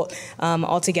difficult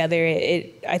altogether,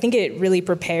 I think it really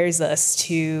prepares us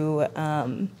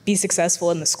to be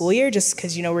successful in the school year, just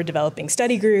because, we're developing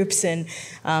study groups and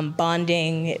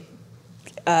bonding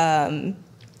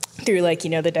through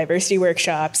the diversity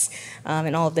workshops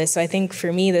and all of this. So I think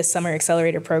for me, the Summer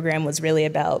Accelerator program was really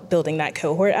about building that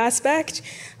cohort aspect,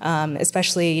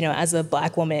 especially, as a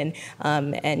Black woman,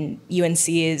 and UNC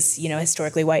is, a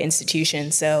historically white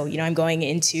institution. So, I'm going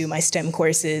into my STEM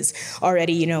courses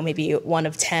already, maybe one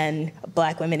of 10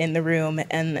 Black women in the room,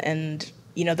 and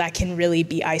that can really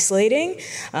be isolating.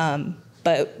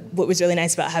 But what was really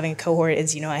nice about having a cohort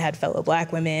is, I had fellow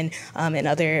Black women and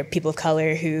other people of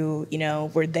color who,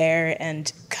 were there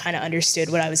and kind of understood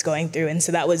what I was going through. And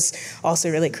so that was also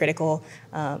really critical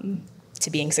to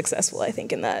being successful, I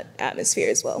think, in that atmosphere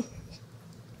as well.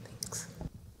 Thanks.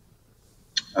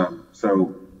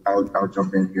 So I'll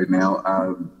jump in here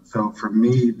now. So for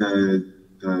me, I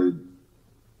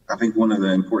think one of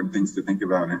the important things to think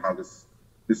about and how this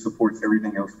supports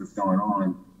everything else that's going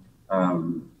on,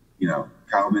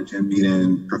 Kyle mentioned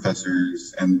meeting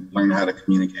professors and learning how to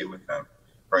communicate with them,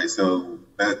 right? So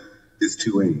that is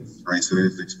two ways, right? So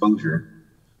there's exposure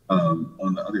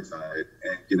on the other side,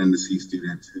 and getting to see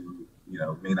students who,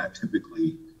 may not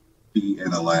typically be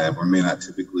in a lab or may not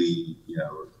typically,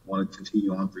 want to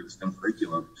continue on through the STEM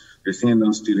curriculum. You're seeing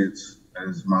those students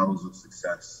as models of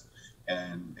success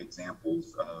and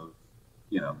examples of,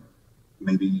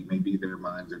 maybe their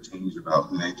minds are changed about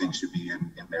who they think should be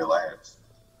in their labs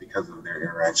because of their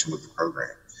interaction with the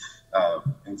program.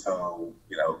 And so,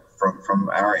 from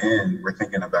our end, we're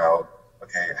thinking about,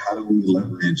 okay, how do we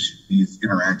leverage these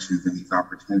interactions and these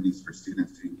opportunities for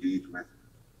students to engage with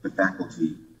the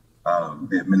faculty,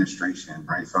 the administration,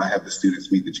 right? So I have the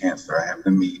students meet the chancellor, I have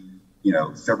them meet,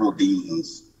 several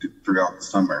deans throughout the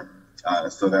summer.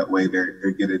 So that way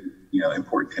they're getting,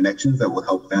 important connections that will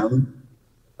help them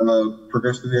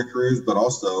progress through their careers, but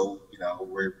also,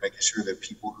 we're making sure that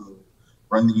people who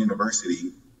run the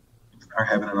university are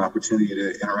having an opportunity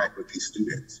to interact with these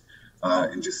students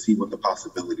and just see what the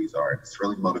possibilities are. It's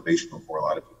really motivational for a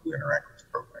lot of people who interact with the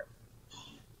program.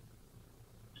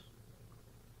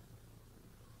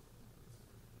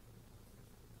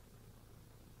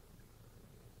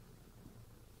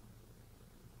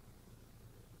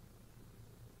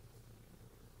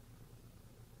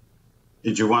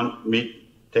 Did you want me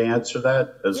to answer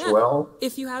that as well?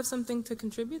 If you have something to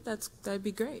contribute, that'd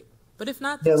be great. But if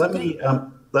not, yeah,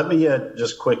 let me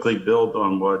just quickly build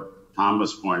on what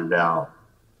Thomas pointed out,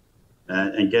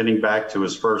 and getting back to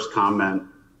his first comment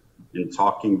in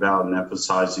talking about and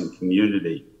emphasizing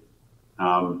community.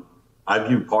 I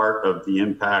view part of the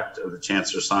impact of the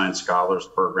Chancellor Science Scholars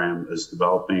Program as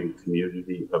developing a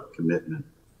community of commitment,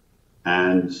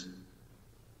 and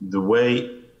the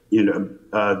way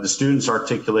the students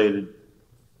articulated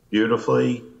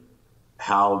beautifully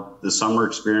how the summer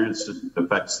experience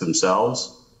affects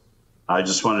themselves. I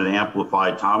just wanted to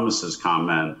amplify Thomas's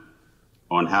comment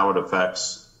on how it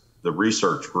affects the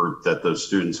research group that those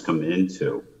students come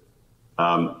into.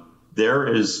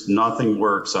 There is nothing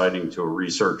more exciting to a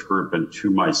research group and to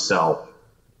myself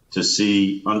to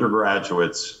see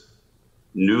undergraduates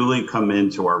newly come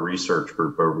into our research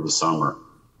group over the summer.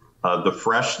 The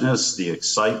freshness, the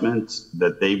excitement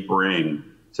that they bring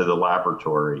to the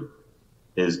laboratory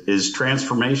is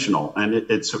transformational, and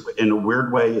it's in a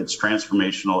weird way, it's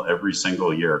transformational every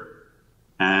single year.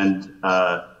 And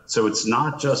so it's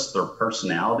not just their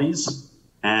personalities,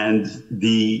 and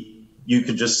you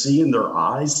could just see in their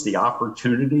eyes the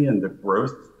opportunity and the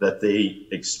growth that they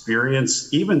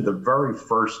experience even the very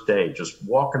first day, just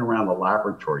walking around the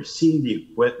laboratory, seeing the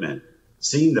equipment,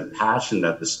 seeing the passion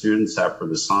that the students have for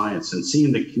the science, and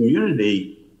seeing the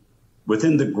community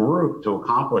within the group to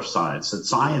accomplish science. That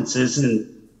science isn't,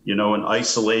 an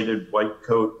isolated white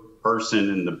coat person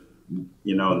in the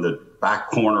back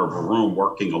corner of a room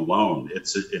working alone.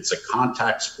 It's a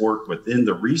contact sport within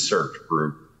the research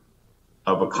group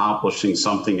of accomplishing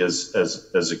something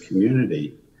as a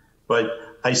community. But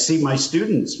I see my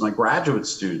students, my graduate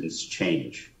students,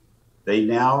 change. They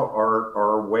now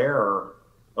are aware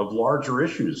of larger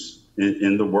issues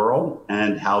in the world,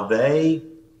 and how they,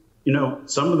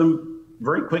 some of them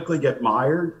very quickly get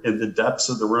mired in the depths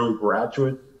of their own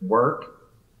graduate work,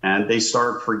 and they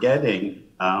start forgetting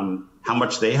how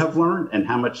much they have learned and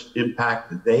how much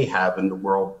impact they have in the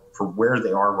world for where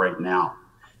they are right now.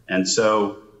 And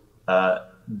so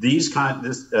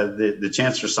the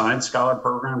Chancellor Science Scholar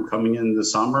Program coming in the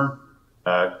summer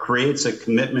creates a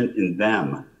commitment in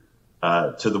them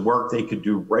to the work they could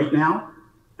do right now.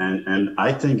 And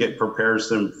I think it prepares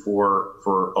them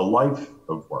for a life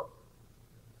of work.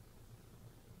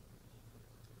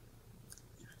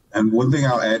 And one thing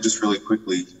I'll add just really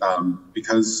quickly,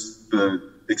 because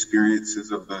the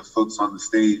experiences of the folks on the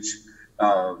stage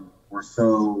were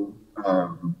so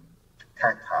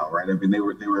tactile, right? I mean, they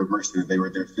were immersive, they were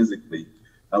there physically.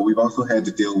 We've also had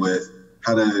to deal with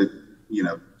how to,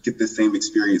 get the same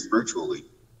experience virtually.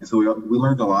 And so we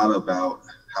learned a lot about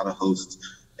how to host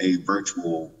a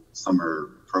virtual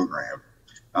summer program.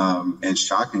 And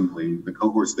shockingly, the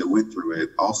cohorts that went through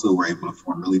it also were able to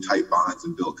form really tight bonds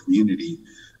and build community,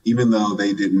 even though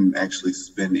they didn't actually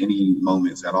spend any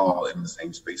moments at all in the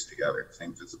same space together,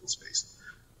 same physical space.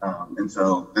 And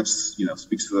so that's,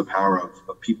 speaks to the power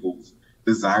of people's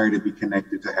desire to be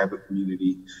connected, to have a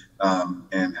community,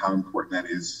 and how important that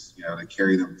is, to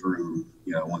carry them through,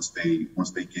 once they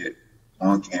get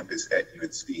on campus at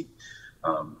UNC.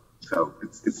 So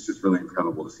it's just really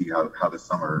incredible to see how the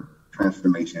summer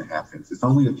transformation happens. It's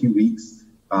only a few weeks.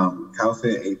 Kyle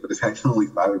said 8, but it's actually only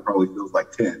 5. It probably feels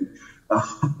like 10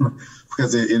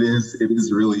 because it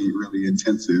is really, really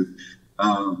intensive.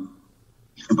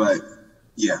 But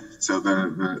yeah, so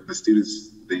the students,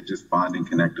 they just bond and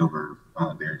connect over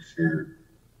their shared,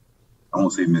 I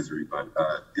won't say misery, but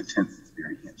intense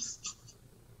experience.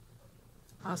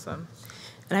 Awesome.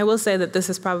 And I will say that this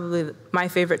is probably my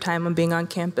favorite time of being on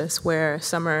campus, where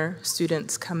summer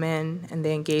students come in and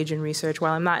they engage in research.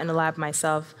 While I'm not in a lab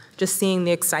myself, just seeing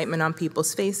the excitement on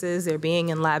people's faces, they're being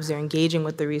in labs, they're engaging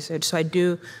with the research. So I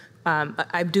do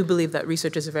believe that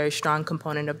research is a very strong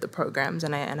component of the programs,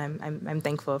 and I'm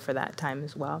thankful for that time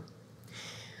as well.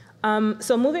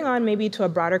 So moving on maybe to a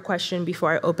broader question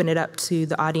before I open it up to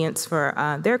the audience for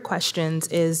their questions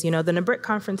is, the Nabrit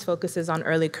conference focuses on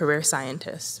early career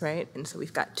scientists, right? And so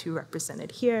we've got 2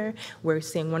 represented here. We're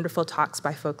seeing wonderful talks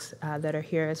by folks that are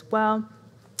here as well.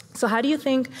 So how do you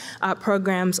think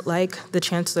programs like the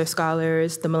Chancellor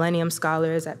Scholars, the Millennium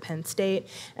Scholars at Penn State,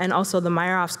 and also the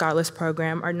Meyerhoff Scholars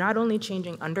Program are not only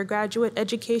changing undergraduate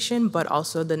education, but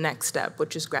also the next step,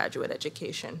 which is graduate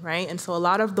education, right? And so a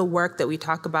lot of the work that we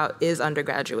talk about is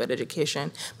undergraduate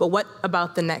education, but what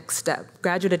about the next step?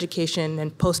 Graduate education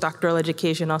and postdoctoral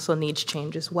education also needs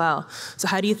change as well. So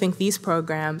how do you think these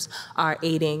programs are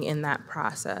aiding in that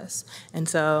process? And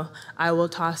so I will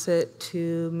toss it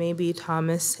to maybe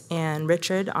Thomas and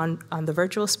Richard on the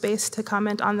virtual space to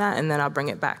comment on that, and then I'll bring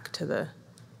it back to the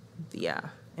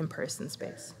in-person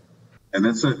space. And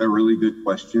that's a really good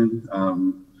question.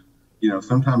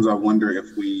 Sometimes I wonder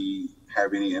if we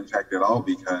have any impact at all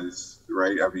because,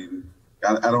 right, I mean,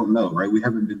 I don't know, right? We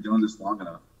haven't been doing this long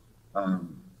enough.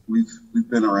 We've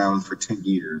been around for 10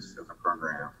 years as a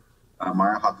program.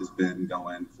 Meyerhoff has been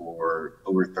going for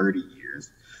over 30 years.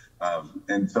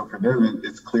 And so for them,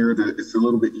 it's clear that it's a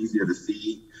little bit easier to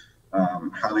see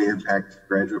how they impact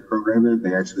graduate programming.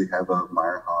 They actually have a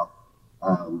Meyerhoff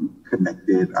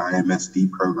connected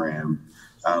IMSD program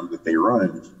that they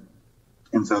run.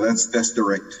 And so that's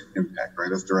direct impact, right?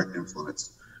 That's direct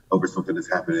influence over something that's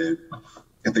happening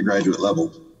at the graduate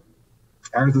level.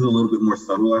 Ours is a little bit more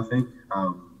subtle, I think.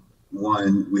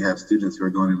 One, we have students who are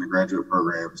going into graduate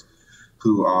programs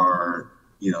who are,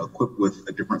 equipped with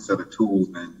a different set of tools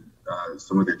than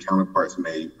some of their counterparts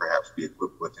may perhaps be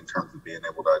equipped with in terms of being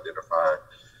able to identify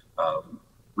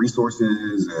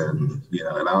resources, and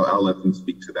I'll let them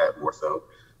speak to that more so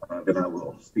than I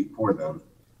will speak for them.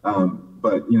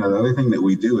 But the other thing that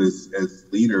we do is, as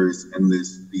leaders in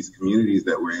these communities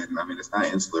that we're in, I mean, it's not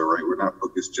insular, right? We're not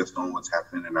focused just on what's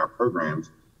happening in our programs.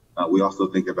 We also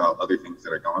think about other things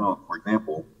that are going on. For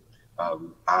example,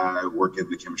 I work in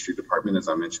the chemistry department, as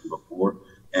I mentioned before,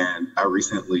 and I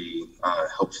recently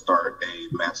helped start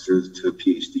a master's to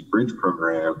PhD bridge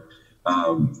program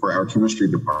for our chemistry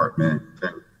department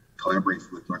that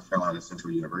collaborates with North Carolina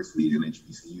Central University and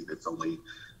HBCU that's only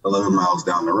 11 miles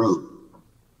down the road.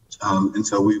 And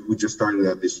so we just started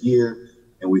that this year,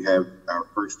 and we have our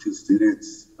first 2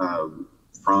 students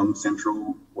from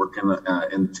Central working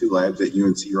in 2 labs at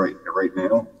UNC right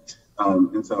now.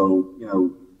 And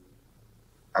so,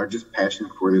 our just passion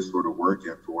for this sort of work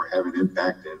and for having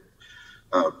impact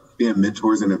and being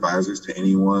mentors and advisors to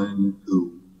anyone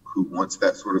who wants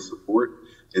that sort of support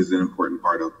is an important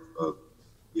part of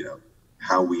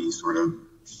how we sort of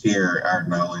share our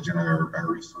knowledge and our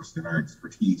resources and our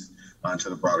expertise to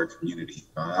the broader community.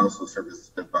 I also serve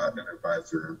as an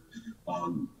advisor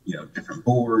on different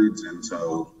boards, and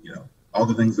so all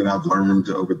the things that I've learned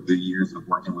over the years of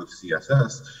working with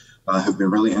CSS have been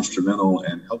really instrumental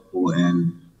and helpful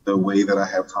in the way that I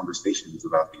have conversations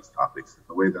about these topics,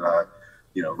 the way that I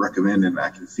recommend, and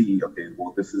I can see, okay,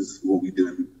 well, this is what we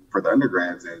do for the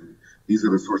undergrads, and these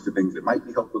are the sorts of things that might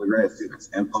be helpful to grad students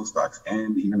and postdocs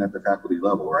and even at the faculty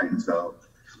level, right? And so,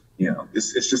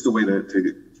 it's just a way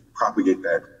to propagate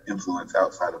that influence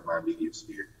outside of my immediate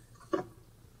sphere.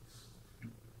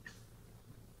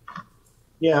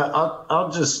 Yeah,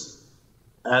 I'll just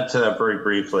add to that very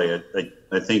briefly.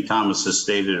 I think Thomas has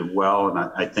stated it well, and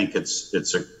I think it's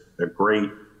a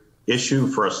great issue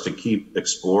for us to keep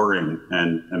exploring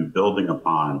and building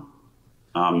upon.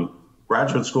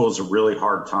 Graduate school is a really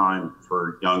hard time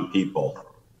for young people.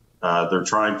 They're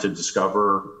trying to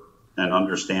discover and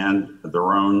understand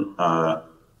their own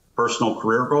personal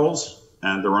career goals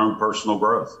and their own personal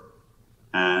growth.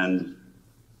 And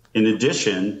in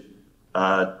addition,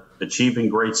 achieving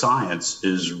great science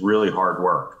is really hard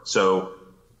work. So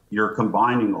you're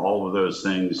combining all of those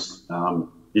things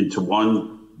into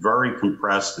one very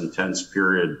compressed, intense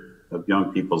period of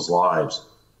young people's lives.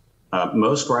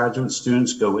 Most graduate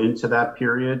students go into that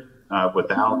period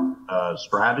without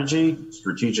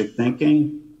strategic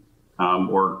thinking,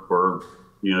 or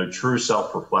true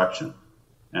self-reflection.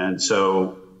 And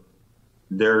so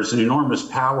there's an enormous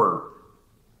power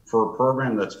for a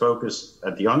program that's focused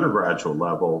at the undergraduate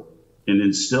level in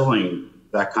instilling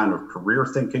that kind of career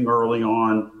thinking early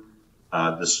on,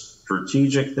 the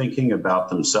strategic thinking about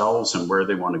themselves and where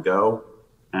they want to go,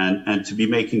 and to be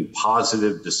making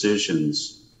positive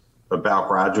decisions about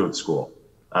graduate school.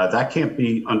 That can't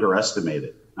be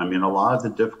underestimated. I mean, a lot of the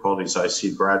difficulties I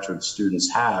see graduate students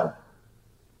have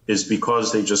is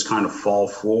because they just kind of fall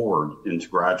forward into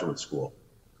graduate school.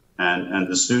 And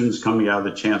the students coming out of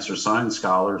the Chancellor Science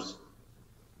Scholars,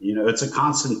 it's a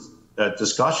constant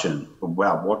discussion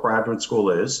about what graduate school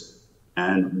is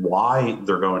and why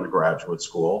they're going to graduate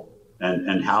school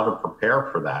and how to prepare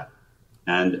for that.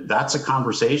 And that's a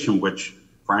conversation which,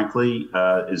 frankly,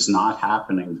 is not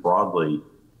happening broadly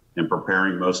in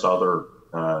preparing most other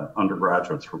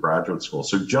undergraduates for graduate school.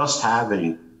 So just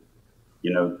having,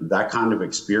 that kind of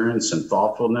experience and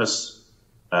thoughtfulness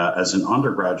as an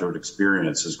undergraduate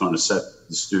experience is going to set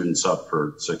the students up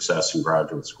for success in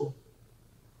graduate school.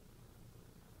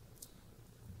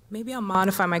 Maybe I'll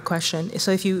modify my question.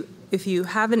 So if you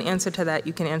have an answer to that,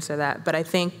 you can answer that. But I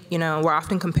think, we're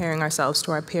often comparing ourselves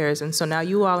to our peers. And so now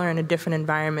you all are in a different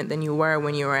environment than you were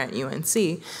when you were at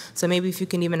UNC. So maybe if you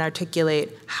can even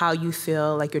articulate how you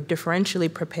feel like you're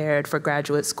differentially prepared for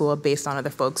graduate school based on other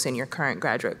folks in your current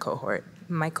graduate cohort.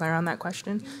 Am I clear on that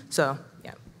question? So,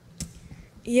 yeah.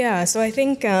 Yeah, so I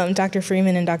think Dr.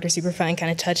 Freeman and Dr. Superfine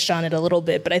kind of touched on it a little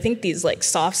bit, but I think these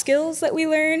soft skills that we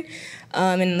learn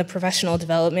in the professional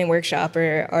development workshop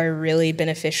are really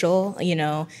beneficial.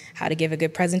 How to give a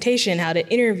good presentation, how to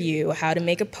interview, how to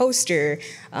make a poster,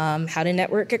 how to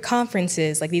network at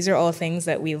conferences. These are all things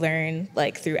that we learn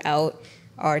throughout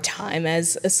our time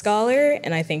as a scholar,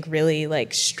 and I think really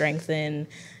strengthen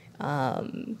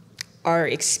our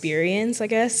experience, I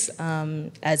guess,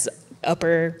 as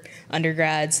upper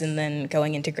undergrads and then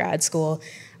going into grad school.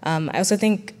 I also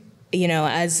think,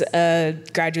 as a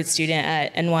graduate student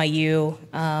at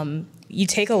NYU, you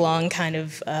take along kind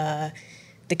of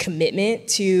the commitment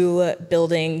to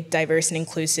building diverse and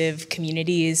inclusive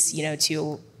communities,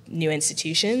 to new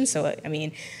institutions. So,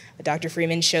 Dr.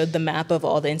 Freeman showed the map of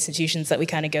all the institutions that we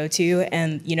kind of go to,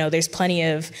 and there's plenty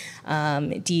of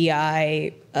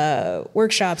DEI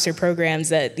workshops or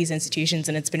programs at these institutions,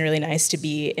 and it's been really nice to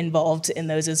be involved in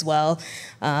those as well.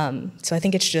 So I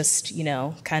think it's just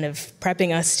kind of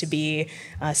prepping us to be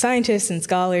scientists and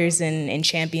scholars and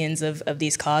champions of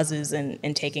these causes,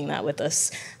 and taking that with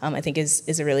us. I think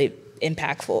is a really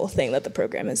impactful thing that the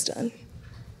program has done.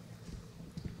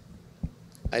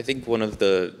 I think one of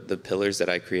the pillars that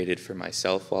I created for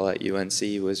myself while at UNC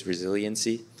was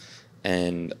resiliency.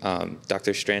 And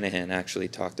Dr. Stranahan actually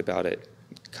talked about it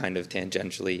kind of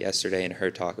tangentially yesterday in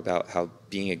her talk about how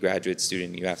being a graduate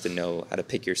student, you have to know how to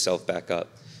pick yourself back up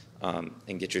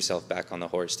and get yourself back on the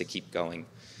horse to keep going.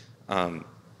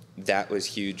 That was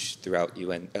huge throughout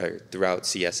throughout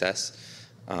CSS.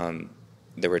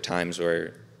 There were times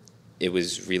where it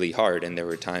was really hard, and there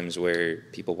were times where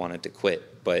people wanted to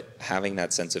quit. But having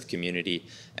that sense of community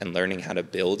and learning how to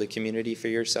build a community for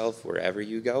yourself wherever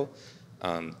you go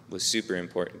was super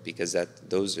important, because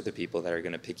those are the people that are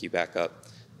going to pick you back up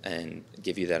and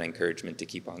give you that encouragement to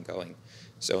keep on going.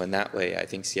 So in that way, I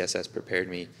think CSS prepared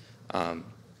me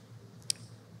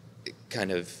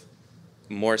kind of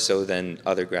more so than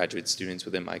other graduate students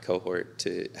within my cohort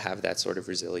to have that sort of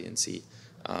resiliency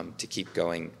to keep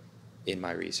going in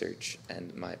my research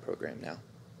and my program now.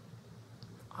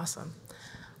 Awesome.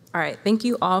 All right, thank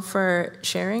you all for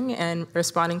sharing and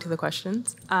responding to the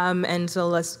questions. And so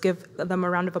let's give them a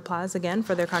round of applause again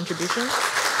for their contribution.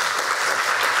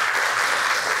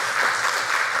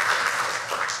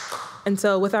 And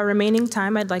so with our remaining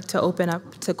time, I'd like to open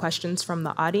up to questions from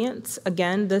the audience.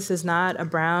 Again, this is not a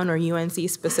Brown or UNC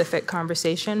specific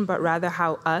conversation, but rather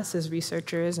how us as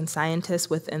researchers and scientists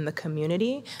within the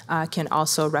community can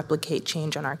also replicate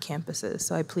change on our campuses.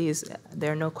 So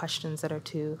there are no questions that are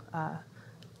too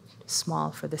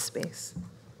small for this space.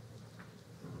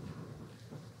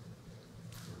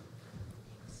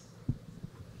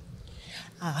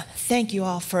 Thank you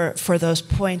all for those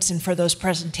points and for those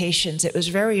presentations. It was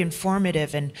very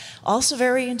informative and also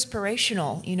very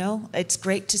inspirational. It's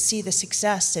great to see the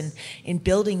success in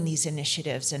building these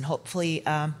initiatives, and hopefully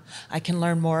I can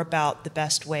learn more about the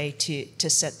best way to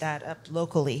set that up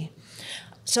locally.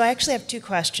 So I actually have two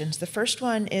questions. The first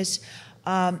one is,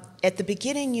 at the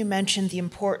beginning you mentioned the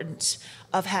importance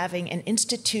of having an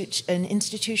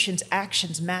institution's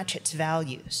actions match its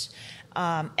values,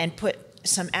 and put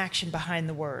some action behind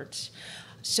the words.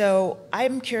 So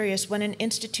I'm curious, when an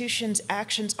institution's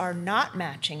actions are not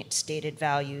matching its stated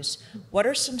values, what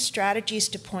are some strategies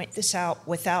to point this out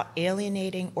without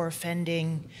alienating or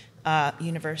offending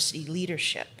university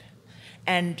leadership?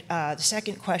 And the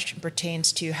second question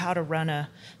pertains to how to run a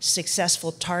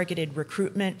successful targeted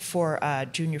recruitment for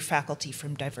junior faculty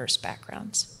from diverse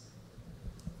backgrounds.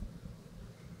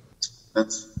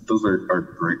 Those are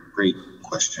great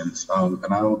questions, and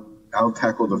I'll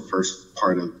tackle the first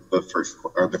part of the first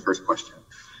question,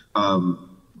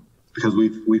 because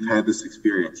we've had this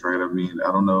experience, right? I mean,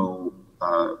 I don't know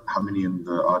how many in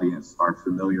the audience are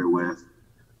familiar with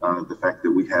the fact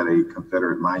that we had a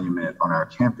Confederate monument on our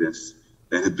campus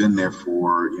that had been there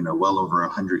for well over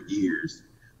 100 years,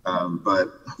 but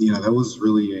that was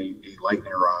really a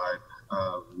lightning rod,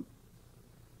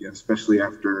 especially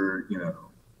after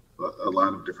a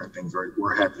lot of different things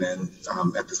were happening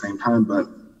at the same time, but.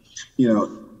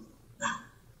 The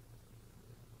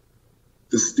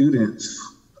students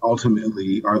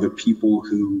ultimately are the people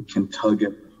who can tug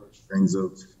at the heartstrings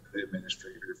of the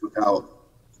administrators without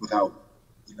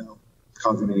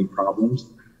causing any problems.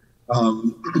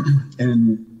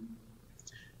 And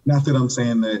not that I'm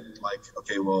saying that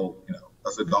okay, well,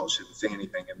 us adults shouldn't say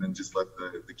anything and then just let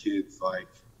the kids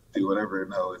do whatever.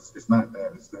 No, it's not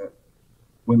that. It's that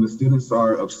when the students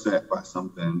are upset by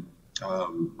something,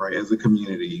 right, as a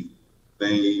community,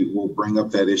 they will bring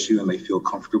up that issue and they feel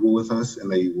comfortable with us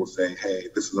and they will say, hey,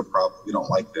 this is a problem. We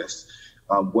don't like this.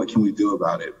 What can we do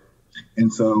about it?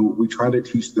 And so we try to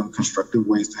teach them constructive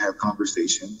ways to have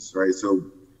conversations, right? So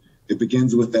it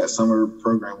begins with that summer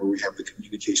program where we have the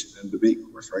communication and debate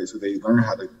course, right? So they learn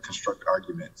how to construct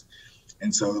arguments.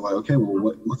 And so they're like, okay,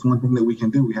 well, what's one thing that we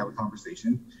can do? We have a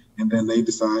conversation. And then they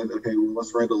decide, okay, well,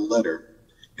 let's write a letter.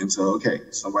 And so, okay,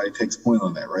 somebody takes point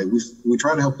on that, right? We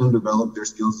try to help them develop their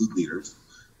skills as leaders,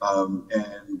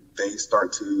 and they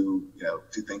start to,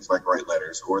 do things like write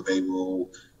letters, or they will,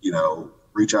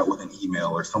 reach out with an email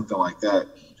or something like that.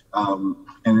 And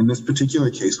in this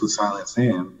particular case with Silent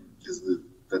Sam, is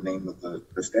the name of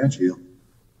the statue,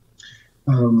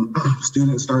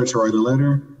 students started to write a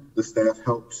letter. The staff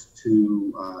helped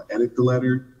to edit the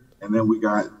letter, and then we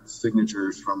got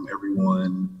signatures from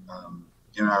everyone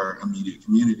in our immediate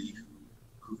community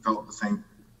who felt the same,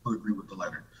 who agreed with the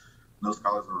letter. No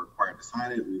scholars were required to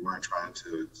sign it. We weren't trying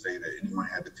to say that anyone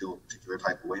had to feel a particular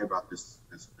type of way about this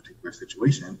particular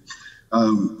situation.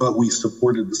 But we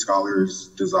supported the scholars'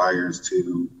 desires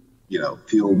to,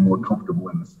 feel more comfortable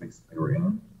in the space they were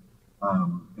in.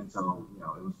 And so,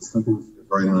 it was as simple as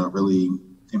writing a really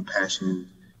impassioned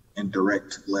and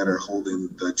direct letter holding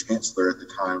the chancellor at the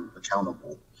time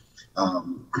accountable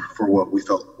for what we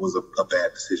felt was a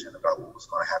bad decision about what was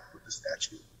going to happen with the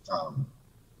statute.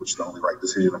 Which the only right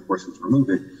decision, of course, is to remove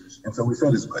it. And so we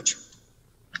said as much.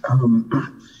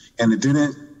 And it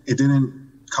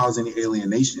didn't cause any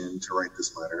alienation to write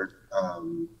this letter,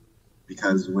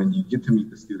 because when you get to meet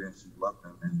the students, you love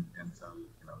them, and so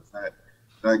it's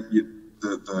not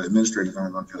the administrators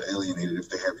aren't going to feel alienated if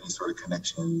they have any sort of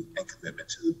connection and commitment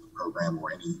to the program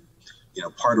or any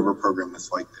part of a program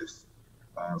that's like this.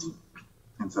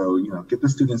 And so get the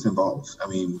students involved. I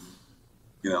mean,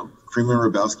 Freeman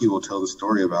Hrabowski will tell the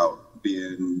story about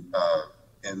being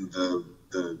in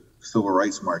the civil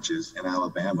rights marches in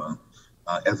Alabama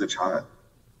as a child,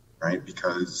 right?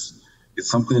 Because it's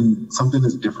something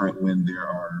is different when there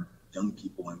are young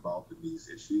people involved in these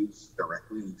issues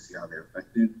directly, and you see how they're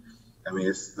affected. I mean,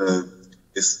 it's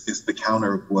the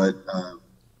counter of what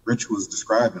Rich was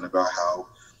describing about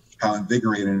how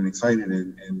invigorating and excited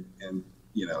and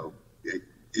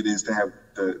it is to have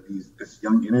this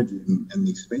young energy in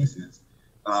these spaces.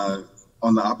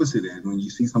 On the opposite end, when you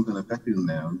see something affecting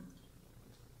them,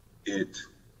 it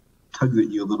tugs at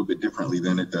you a little bit differently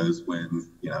than it does when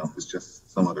it's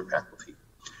just some other faculty.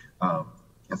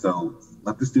 And so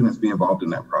let the students be involved in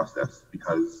that process,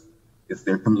 because it's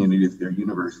their community, it's their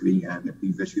university, and if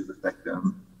these issues affect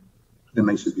them, then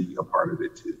they should be a part of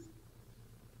it too.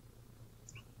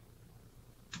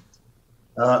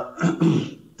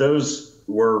 Those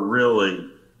were really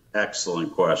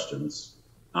excellent questions,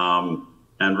 and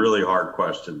really hard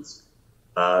questions.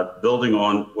 Building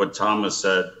on what Thomas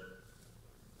said,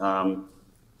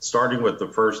 starting with the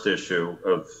first issue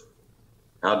of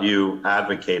how do you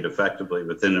advocate effectively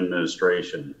within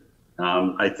administration,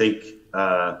 I think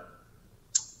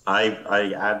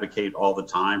I advocate all the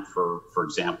time for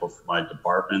example, for my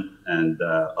department and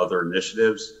other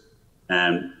initiatives.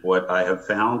 And what I have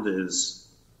found is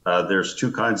there's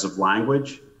two kinds of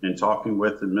language in talking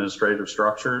with administrative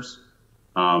structures.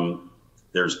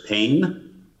 There's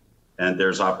pain and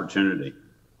there's opportunity.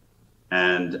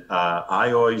 And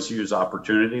I always use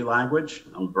opportunity language.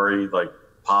 I'm very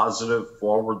positive,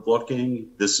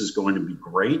 forward-looking. This is going to be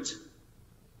great.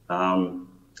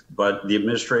 But the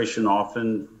administration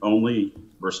often only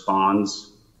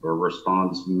responds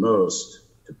most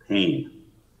to pain.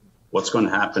 What's going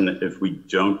to happen if we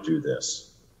don't do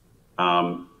this?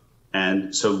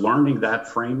 And so learning that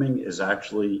framing is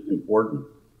actually important.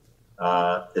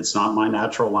 It's not my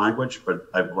natural language, but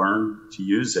I've learned to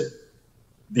use it.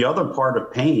 The other part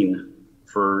of pain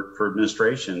for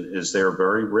administration is they're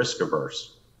very risk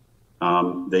averse.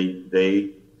 They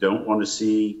don't want to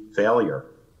see failure.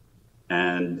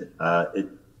 And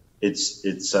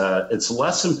it's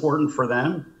less important for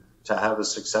them to have a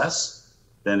success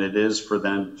than it is for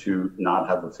them to not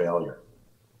have a failure.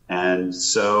 And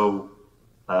so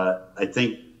I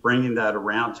think bringing that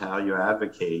around to how you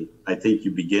advocate, I think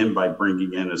you begin by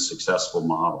bringing in a successful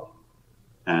model.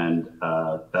 And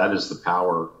that is the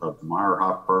power of the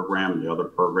Meyerhoff program and the other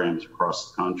programs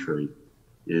across the country,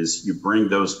 is you bring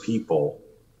those people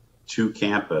to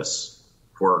campus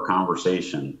for a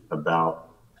conversation about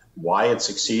why it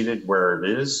succeeded where it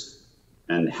is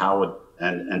and how it,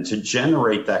 and to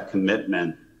generate that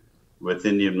commitment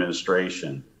within the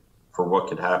administration for what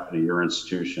could happen to your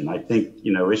institution. I think,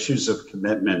 issues of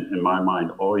commitment in my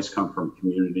mind always come from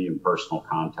community and personal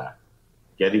contact,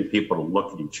 getting people to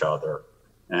look at each other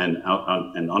and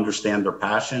understand their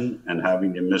passion, and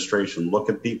having the administration look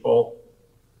at people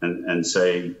and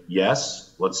say,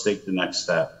 yes, let's take the next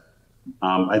step.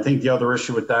 I think the other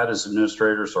issue with that is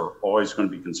administrators are always going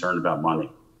to be concerned about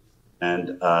money.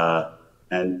 And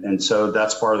so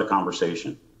that's part of the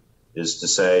conversation, is to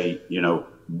say,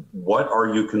 what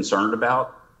are you concerned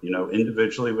about,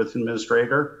 individually with an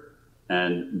administrator,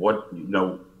 and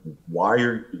why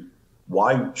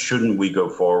shouldn't we go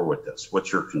forward with this?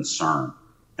 What's your concern?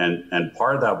 And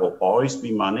part of that will always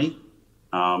be money.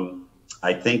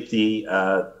 I think the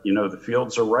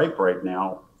fields are ripe right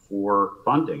now for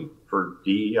funding for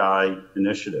DEI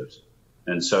initiatives.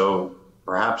 And so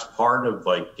perhaps part of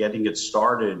getting it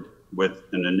started with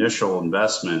an initial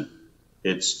investment,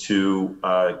 it's to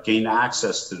gain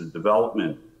access to the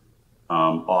development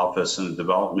office and the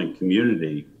development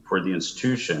community for the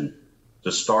institution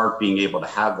to start being able to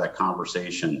have that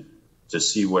conversation to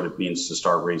see what it means to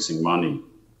start raising money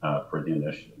for the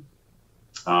initiative.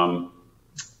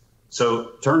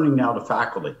 So turning now to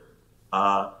faculty.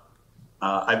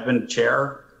 I've been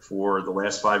chair for the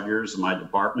last 5 years of my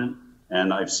department,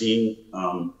 and I've seen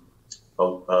a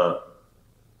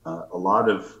lot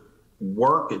of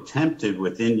work attempted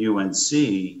within UNC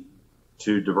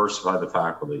to diversify the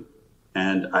faculty.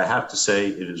 And I have to say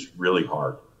it is really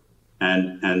hard.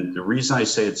 And the reason I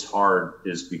say it's hard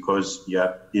is because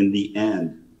in the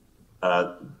end,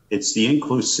 it's the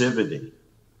inclusivity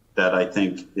that I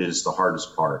think is the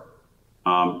hardest part.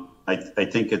 I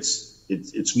think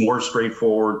it's more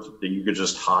straightforward that you could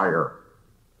just hire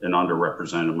an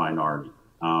underrepresented minority,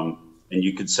 and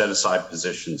you could set aside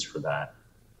positions for that.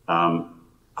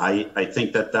 I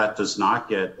think that does not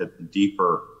get at the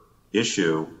deeper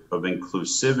issue of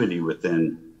inclusivity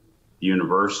within the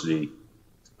university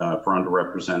for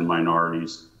underrepresented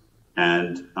minorities.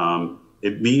 And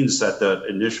it means that the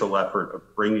initial effort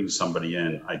of bringing somebody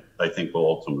in, I think, will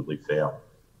ultimately fail.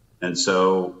 And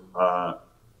so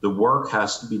the work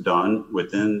has to be done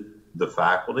within the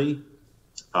faculty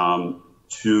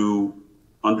to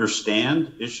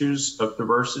understand issues of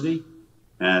diversity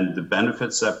and the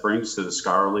benefits that brings to the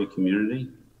scholarly community.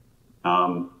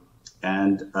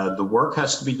 And the work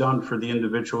has to be done for the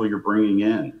individual you're bringing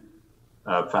in.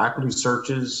 Faculty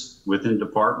searches within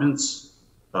departments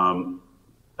are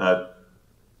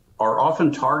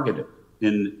often targeted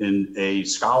in a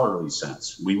scholarly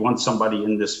sense. We want somebody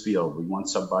in this field. We want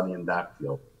somebody in that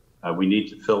field. We need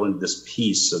to fill in this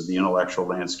piece of the intellectual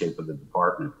landscape of the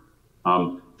department.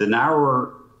 The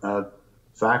narrower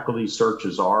faculty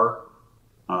searches are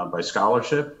by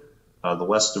scholarship, the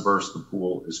less diverse the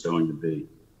pool is going to be.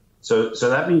 So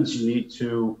that means you need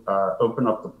to open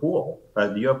up the pool.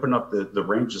 You open up the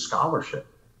range of scholarship.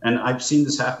 And I've seen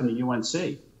this happen to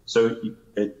UNC.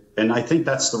 And I think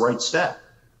that's the right step.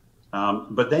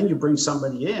 But then you bring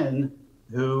somebody in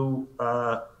who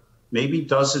maybe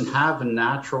doesn't have a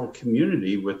natural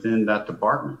community within that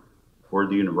department or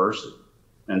the university.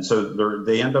 And so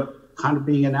they end up kind of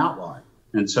being an outlier.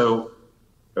 And so,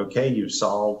 okay, you've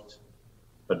solved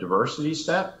a diversity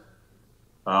step,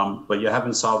 but you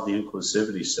haven't solved the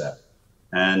inclusivity step.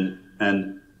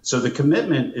 And so the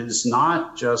commitment is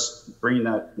not just bringing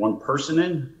that one person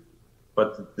in,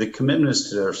 but the commitment is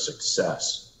to their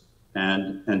success.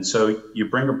 And so you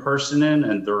bring a person in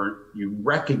and you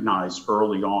recognize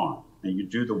early on, and you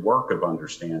do the work of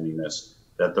understanding this,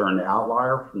 that they're an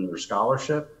outlier from their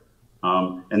scholarship.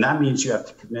 And that means you have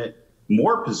to commit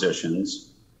more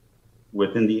positions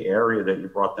within the area that you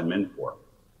brought them in for,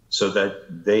 so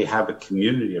that they have a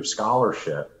community of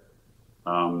scholarship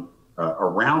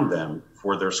around them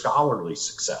for their scholarly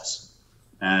success.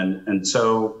 And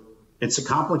so it's a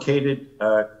complicated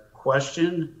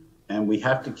question, and we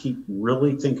have to keep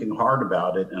really thinking hard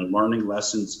about it and learning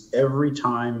lessons every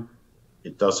time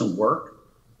it doesn't work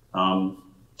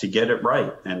to get it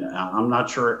right. And I'm not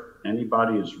sure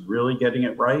anybody is really getting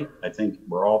it right. I think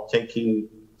we're all taking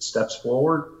steps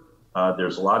forward.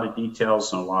 There's a lot of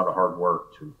details and a lot of hard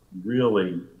work to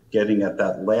really getting at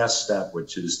that last step,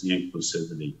 which is the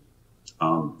inclusivity,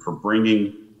 for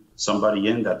bringing somebody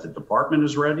in that the department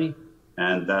is ready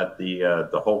and that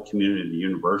the whole community of the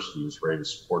university is ready to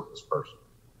support this person.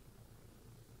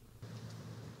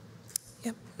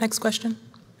 Yep, next question.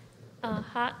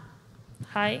 Hi.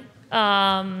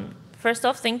 First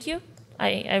off, thank you.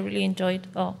 I really enjoyed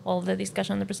all the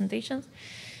discussion and the presentations.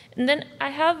 And then I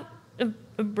have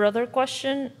a broader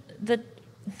question that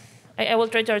I will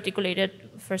try to articulate it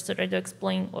first to try to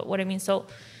explain what I mean. So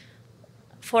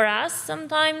for us,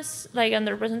 sometimes, like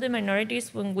underrepresented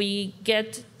minorities, when we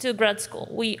get to grad school,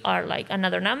 we are like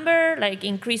another number, like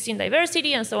increasing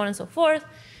diversity and so on and so forth.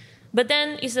 But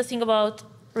then it's the thing about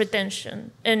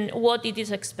retention and what it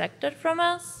is expected from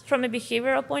us from a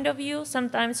behavioral point of view.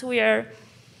 Sometimes we are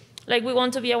like, we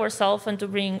want to be ourselves and to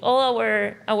bring all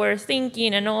our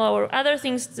thinking and all our other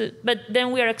things, but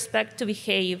then we are expected to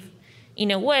behave in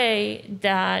a way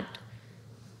that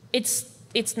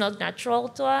it's not natural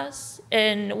to us.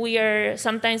 And we are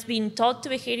sometimes being taught to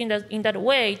behave in that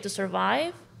way to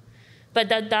survive, but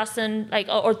that doesn't, like,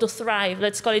 or to thrive,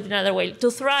 let's call it another way. To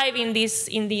thrive in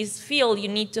this field, you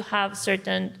need to have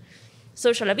certain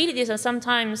social abilities that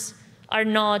sometimes are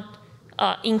not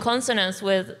in consonance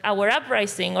with our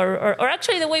uprising or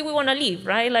actually the way we want to live,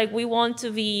 right? Like we want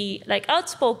to be like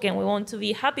outspoken, we want to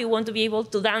be happy, we want to be able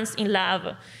to dance in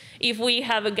lab if we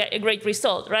have a great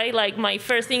result, right? Like my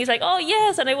first thing is like, oh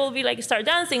yes, and I will be like start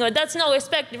dancing, but that's not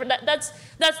expected.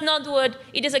 That's not what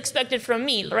it is expected from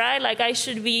me, right? Like I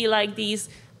should be like this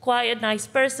quiet, nice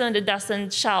person that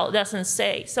doesn't shout, doesn't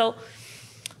say. So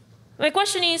My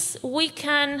question is, we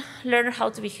can learn how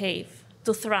to behave,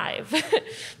 to thrive,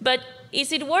 but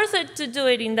is it worth it to do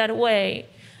it in that way?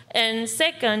 And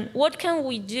second, what can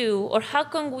we do, or how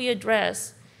can we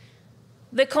address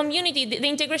the community, the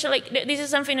integration? Like, this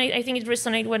is something I think it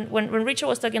resonated when Richard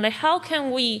was talking, like, how can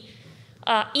we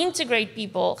integrate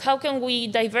people? How can we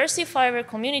diversify our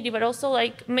community, but also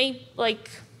like make like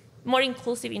more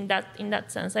inclusive in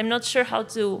that sense? I'm not sure how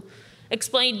to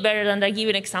explain it better than by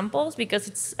giving examples,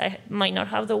 because I might not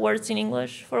have the words in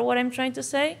English for what I'm trying to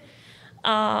say.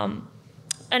 And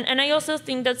I also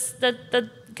think that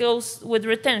goes with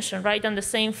retention, right? And the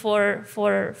same for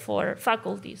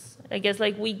faculties. I guess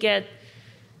like we get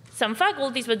some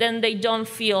faculties, but then they don't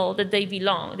feel that they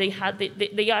belong.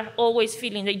 They are always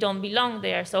feeling they don't belong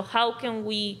there. So how can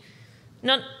we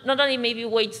not only maybe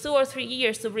wait 2 or 3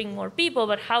 years to bring more people,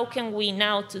 but how can we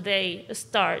now today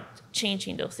start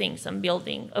changing those things and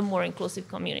building a more inclusive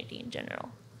community in general?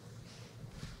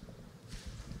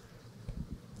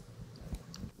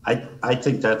 I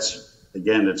think that's,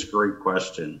 again, it's a great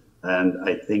question. And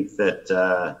I think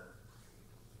that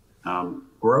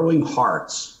growing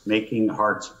hearts, making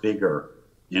hearts bigger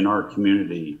in our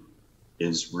community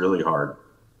is really hard.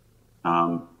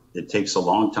 It takes a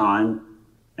long time.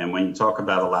 And when you talk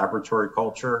about a laboratory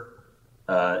culture,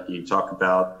 you talk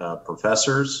about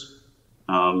professors.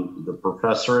 The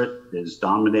professorate is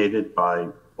dominated by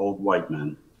old white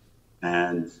men,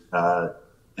 and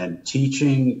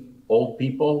teaching old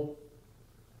people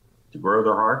to grow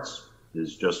their hearts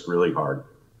is just really hard.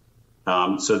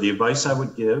 So the advice I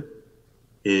would give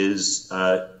is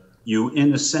you,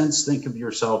 in a sense, think of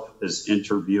yourself as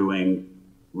interviewing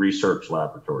research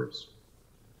laboratories.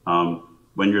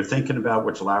 When you're thinking about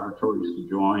which laboratories to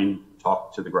join,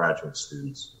 talk to the graduate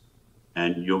students.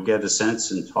 And you'll get a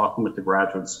sense in talking with the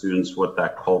graduate students what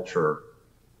that culture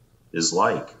is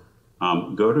like.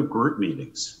 Go to group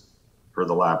meetings for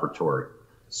the laboratory.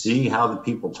 See how the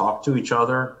people talk to each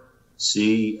other.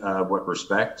 See what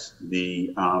respect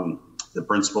the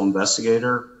principal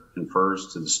investigator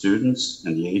confers to the students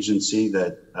and the agency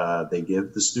that they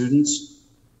give the students.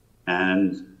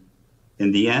 And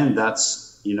in the end, that's,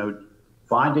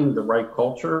 finding the right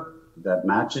culture that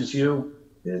matches you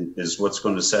is what's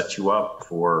going to set you up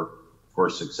for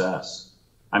success.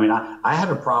 I mean, I had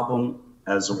a problem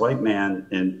as a white man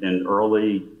in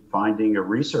early finding a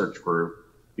research group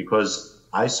because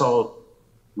I saw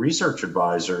research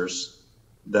advisors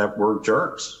that were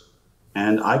jerks.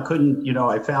 And I couldn't,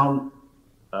 I found,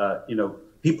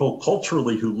 people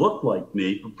culturally who looked like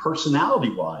me, but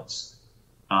personality-wise,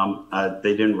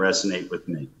 they didn't resonate with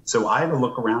me. So I had to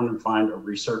look around and find a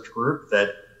research group that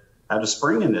had a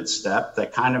spring in its step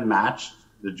that kind of matched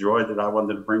the joy that I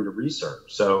wanted to bring to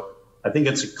research. So I think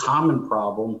it's a common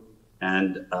problem.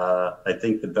 And I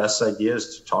think the best idea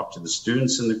is to talk to the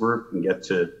students in the group and get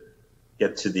to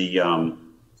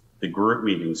the group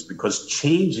meetings, because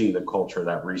changing the culture of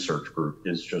that research group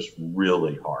is just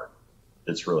really hard.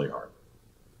 It's really hard.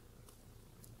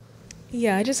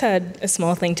 Yeah, I just had a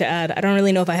small thing to add. I don't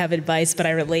really know if I have advice, but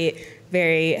I relate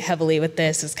very heavily with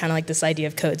this. It's kind of like this idea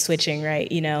of code switching,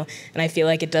 right? And I feel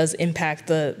like it does impact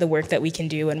the work that we can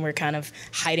do when we're kind of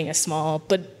hiding a small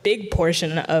but big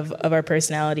portion of our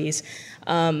personalities.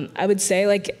 I would say,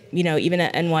 even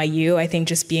at NYU, I think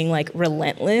just being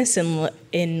relentless in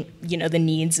the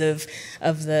needs of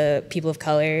the people of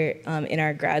color in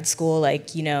our grad school,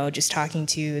 just talking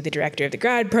to the director of the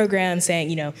grad program,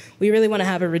 saying, we really want to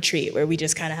have a retreat where we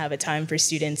just kind of have a time for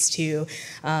students to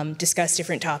discuss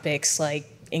different topics like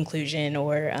inclusion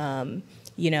or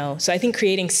so I think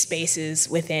creating spaces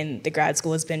within the grad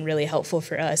school has been really helpful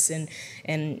for us,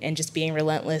 and just being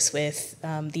relentless with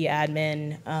the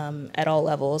admin at all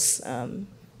levels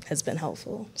has been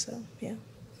helpful. So yeah.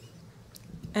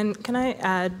 And can I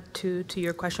add to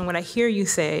your question? What I hear you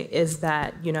say is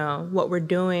that what we're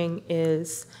doing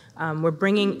is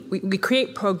we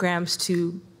create programs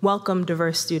to welcome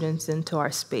diverse students into our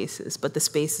spaces, but the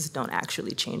spaces don't actually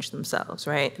change themselves,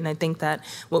 right? And I think that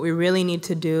what we really need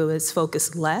to do is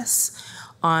focus less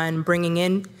on bringing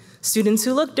in students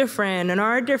who look different and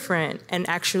are different, and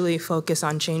actually focus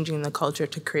on changing the culture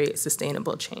to create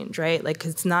sustainable change, right?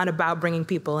 It's not about bringing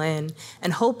people in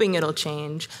and hoping it'll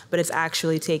change, but it's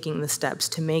actually taking the steps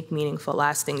to make meaningful,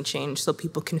 lasting change so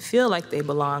people can feel like they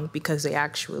belong because they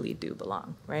actually do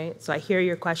belong, right? So I hear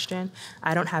your question.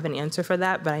 I don't have an answer for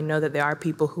that, but I know that there are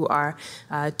people who are,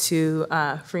 to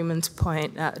Freeman's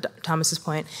point, Thomas's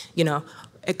point,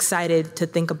 excited to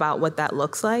think about what that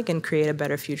looks like and create a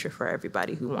better future for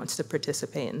everybody who wants to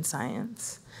participate in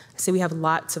science. I see we have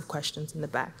lots of questions in the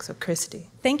back, so Christy.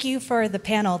 Thank you for the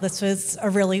panel. This was a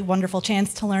really wonderful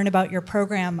chance to learn about your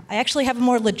program. I actually have a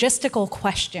more logistical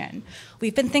question.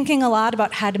 We've been thinking a lot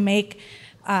about how to make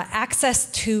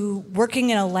access to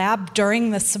working in a lab during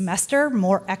the semester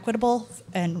more equitable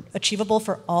and achievable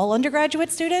for all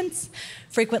undergraduate students.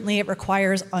 Frequently it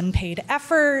requires unpaid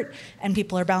effort, and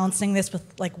people are balancing this with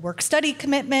like work-study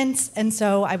commitments. And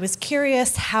so I was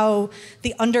curious how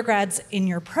the undergrads in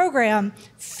your program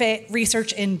fit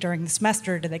research in during the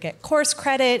semester. Do they get course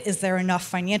credit? Is there enough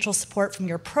financial support from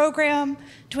your program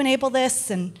to enable this?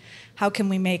 And how can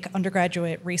we make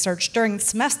undergraduate research during the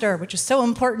semester, which is so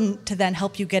important to then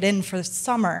help you get in for the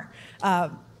summer,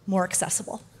 more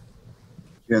accessible?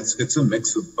 Yeah, it's a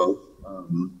mix of both.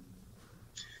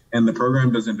 And the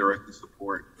program doesn't directly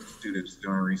support students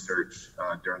doing research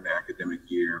during the academic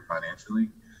year financially.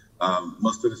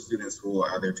 Most of the students will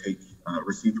either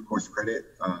receive course credit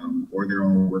or their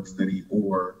own work study,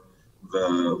 or the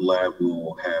lab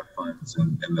will have funds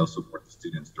and they'll support the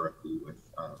students directly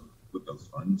with those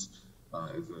funds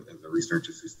as a research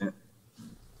assistant.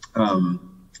 And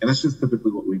that's just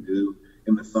typically what we do.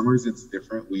 In the summers, it's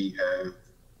different. We have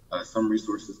some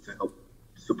resources to help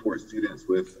support students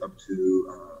with up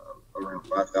to around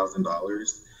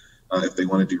 $5,000 if they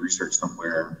want to do research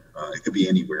somewhere. It could be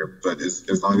anywhere, but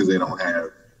as long as they don't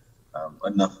have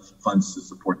enough funds to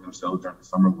support themselves during the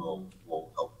summer, we'll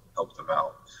help them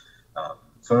out.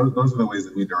 So those are the ways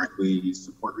that we directly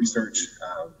support research.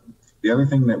 The other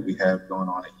thing that we have going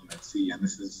on at UNC, and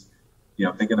this is,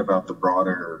 thinking about the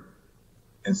broader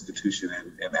institution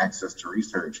and access to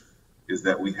research, is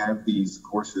that we have these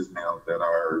courses now that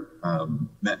are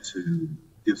meant to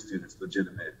give students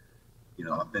legitimate,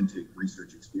 authentic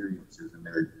research experiences, and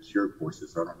they're CURE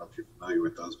courses. So I don't know if you're familiar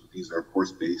with those, but these are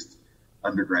course-based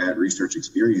undergrad research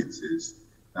experiences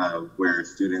where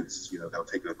students, they'll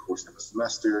take a course in a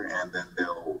semester, and then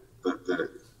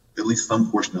at least some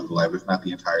portion of the lab, if not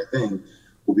the entire thing,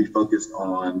 will be focused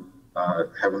on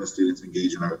having the students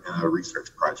engage in a research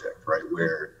project, right?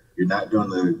 Where you're not doing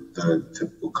the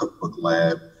typical cookbook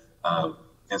lab.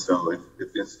 And so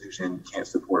if the institution can't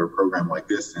support a program like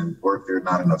this, or if there are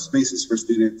not enough spaces for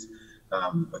students,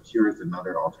 a CURE is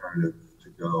another alternative to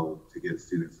go to get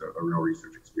students a real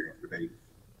research experience where they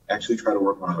actually try to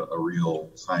work on a real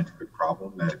scientific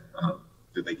problem that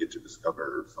they get to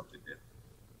discover something new.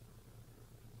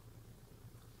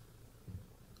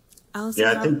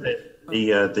 Yeah, I think that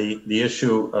the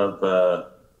issue of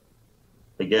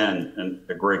again, and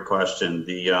a great question,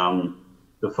 the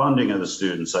funding of the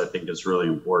students, I think, is really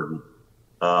important,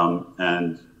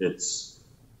 and it's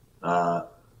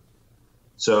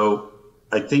so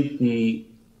I think the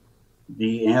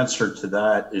answer to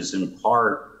that is in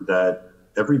part that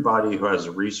everybody who has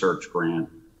a research grant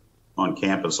on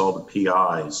campus, all the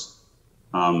PIs,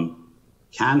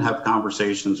 can have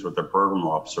conversations with their program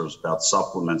officers about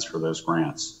supplements for those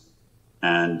grants.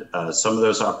 And some of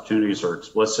those opportunities are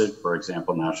explicit, for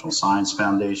example, National Science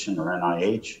Foundation or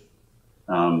NIH.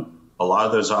 A lot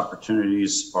of those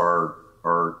opportunities are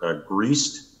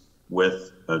greased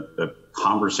with a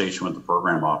conversation with the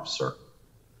program officer.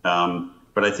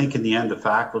 But I think in the end, the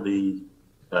faculty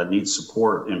needs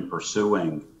support in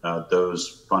pursuing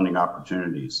those funding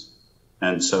opportunities.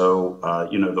 And so,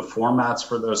 the formats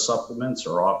for those supplements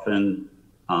are often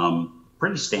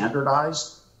pretty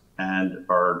standardized and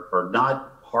are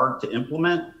not hard to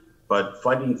implement, but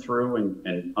fighting through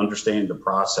and understanding the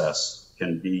process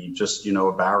can be just,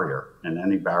 a barrier, and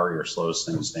any barrier slows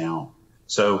things down.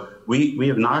 So we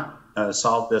have not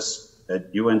solved this at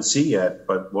UNC yet,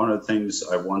 but one of the things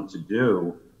I want to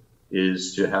do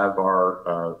is to have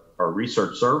our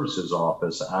research services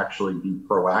office actually be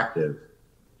proactive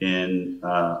in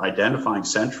identifying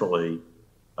centrally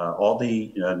all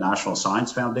the National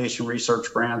Science Foundation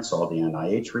research grants, all the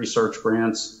NIH research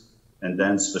grants, and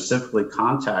then specifically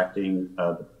contacting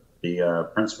the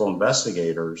principal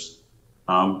investigators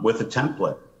with a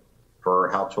template for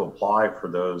how to apply for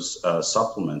those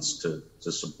supplements to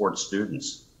support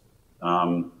students.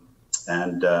 So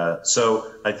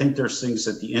I think there's things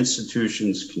that the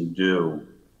institutions can do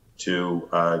to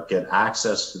get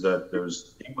access to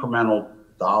those incremental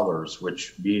dollars,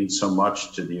 which mean so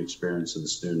much to the experience of the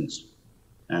students.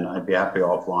 And I'd be happy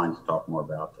offline to talk more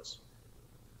about this.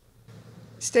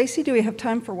 Stacy, do we have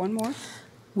time for one more?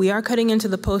 We are cutting into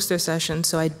the poster session,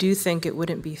 so I do think it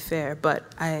wouldn't be fair, but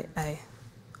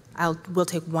we'll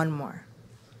take one more.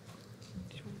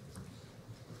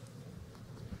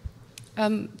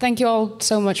 Thank you all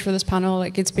so much for this panel.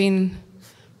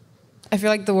 I feel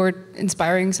like the word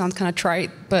inspiring sounds kind of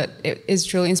trite, but it is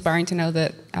truly inspiring to know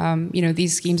that,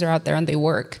 these schemes are out there and they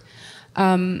work.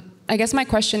 I guess my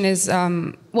question is,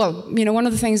 well, one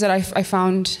of the things that I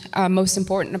found most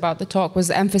important about the talk was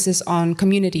the emphasis on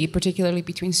community, particularly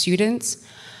between students.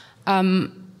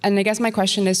 And I guess my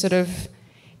question is sort of,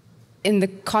 in the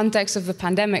context of the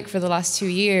pandemic for the last 2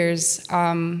 years,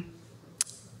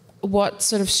 what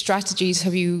sort of strategies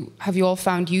have you all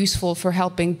found useful for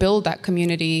helping build that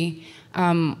community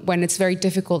when it's very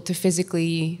difficult to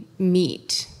physically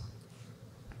meet?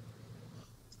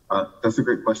 That's a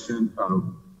great question.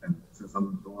 And since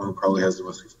I'm the one who probably has the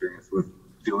most experience with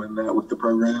doing that with the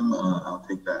program, I'll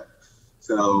take that.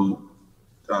 So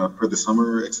for the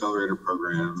summer accelerator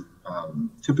program,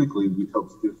 typically we tell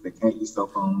students they can't use cell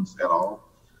phones at all.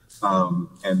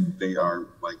 And they are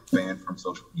like banned from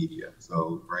social media.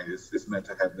 So, right, it's meant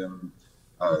to have them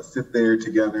sit there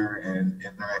together and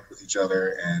interact with each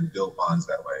other and build bonds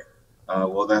that way.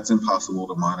 Well, that's impossible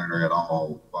to monitor at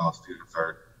all while students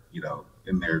are,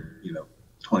 in their,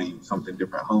 20-something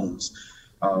different homes.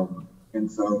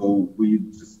 And so we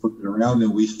just flipped it around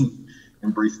and we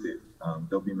embraced it.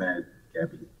 They'll be mad,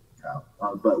 Gabby, Kyle.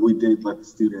 But we did let the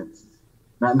students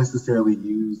not necessarily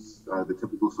use the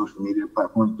typical social media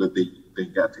platforms, but they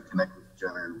got to connect with each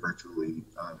other virtually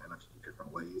in a few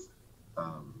different ways,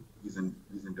 using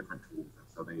different tools. And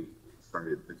so they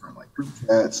started different group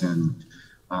chats, and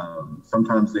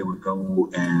sometimes they would go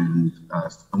and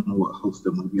someone would host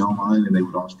a movie online and they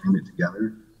would all stream it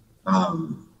together.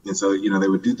 And so, they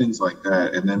would do things like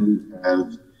that. And then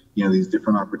we have, these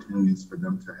different opportunities for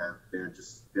them to have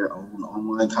their own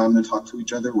online time to talk to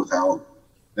each other without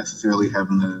necessarily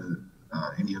having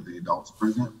any of the adults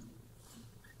present.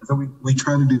 And so we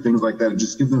try to do things like that and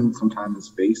just give them some time and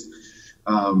space.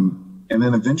 And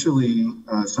then eventually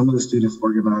some of the students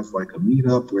organized a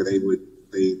meetup where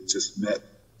they just met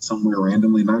somewhere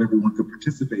randomly. Not everyone could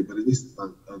participate, but at least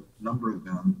a number of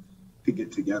them could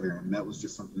get together. And that was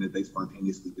just something that they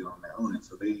spontaneously did on their own. And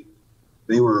so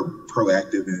they were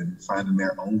proactive in finding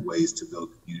their own ways to build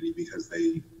community because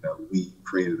we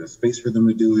created a space for them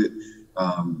to do it.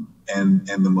 And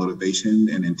the motivation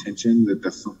and intention that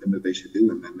that's something that they should do,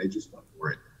 and then they just went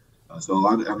for it.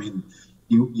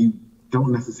 You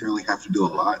don't necessarily have to do a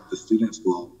lot. The students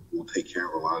will take care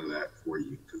of a lot of that for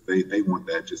you because they want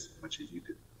that just as much as you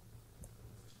do.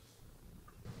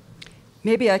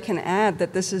 Maybe I can add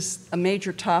that this is a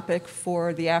major topic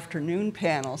for the afternoon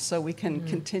panel, so we can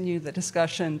continue the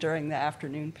discussion during the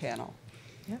afternoon panel.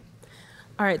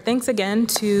 All right, thanks again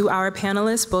to our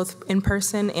panelists, both in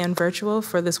person and virtual,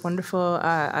 for this wonderful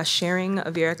sharing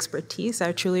of your expertise.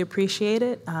 I truly appreciate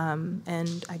it.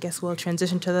 And I guess we'll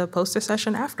transition to the poster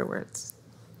session afterwards.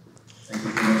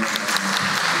 Thank you.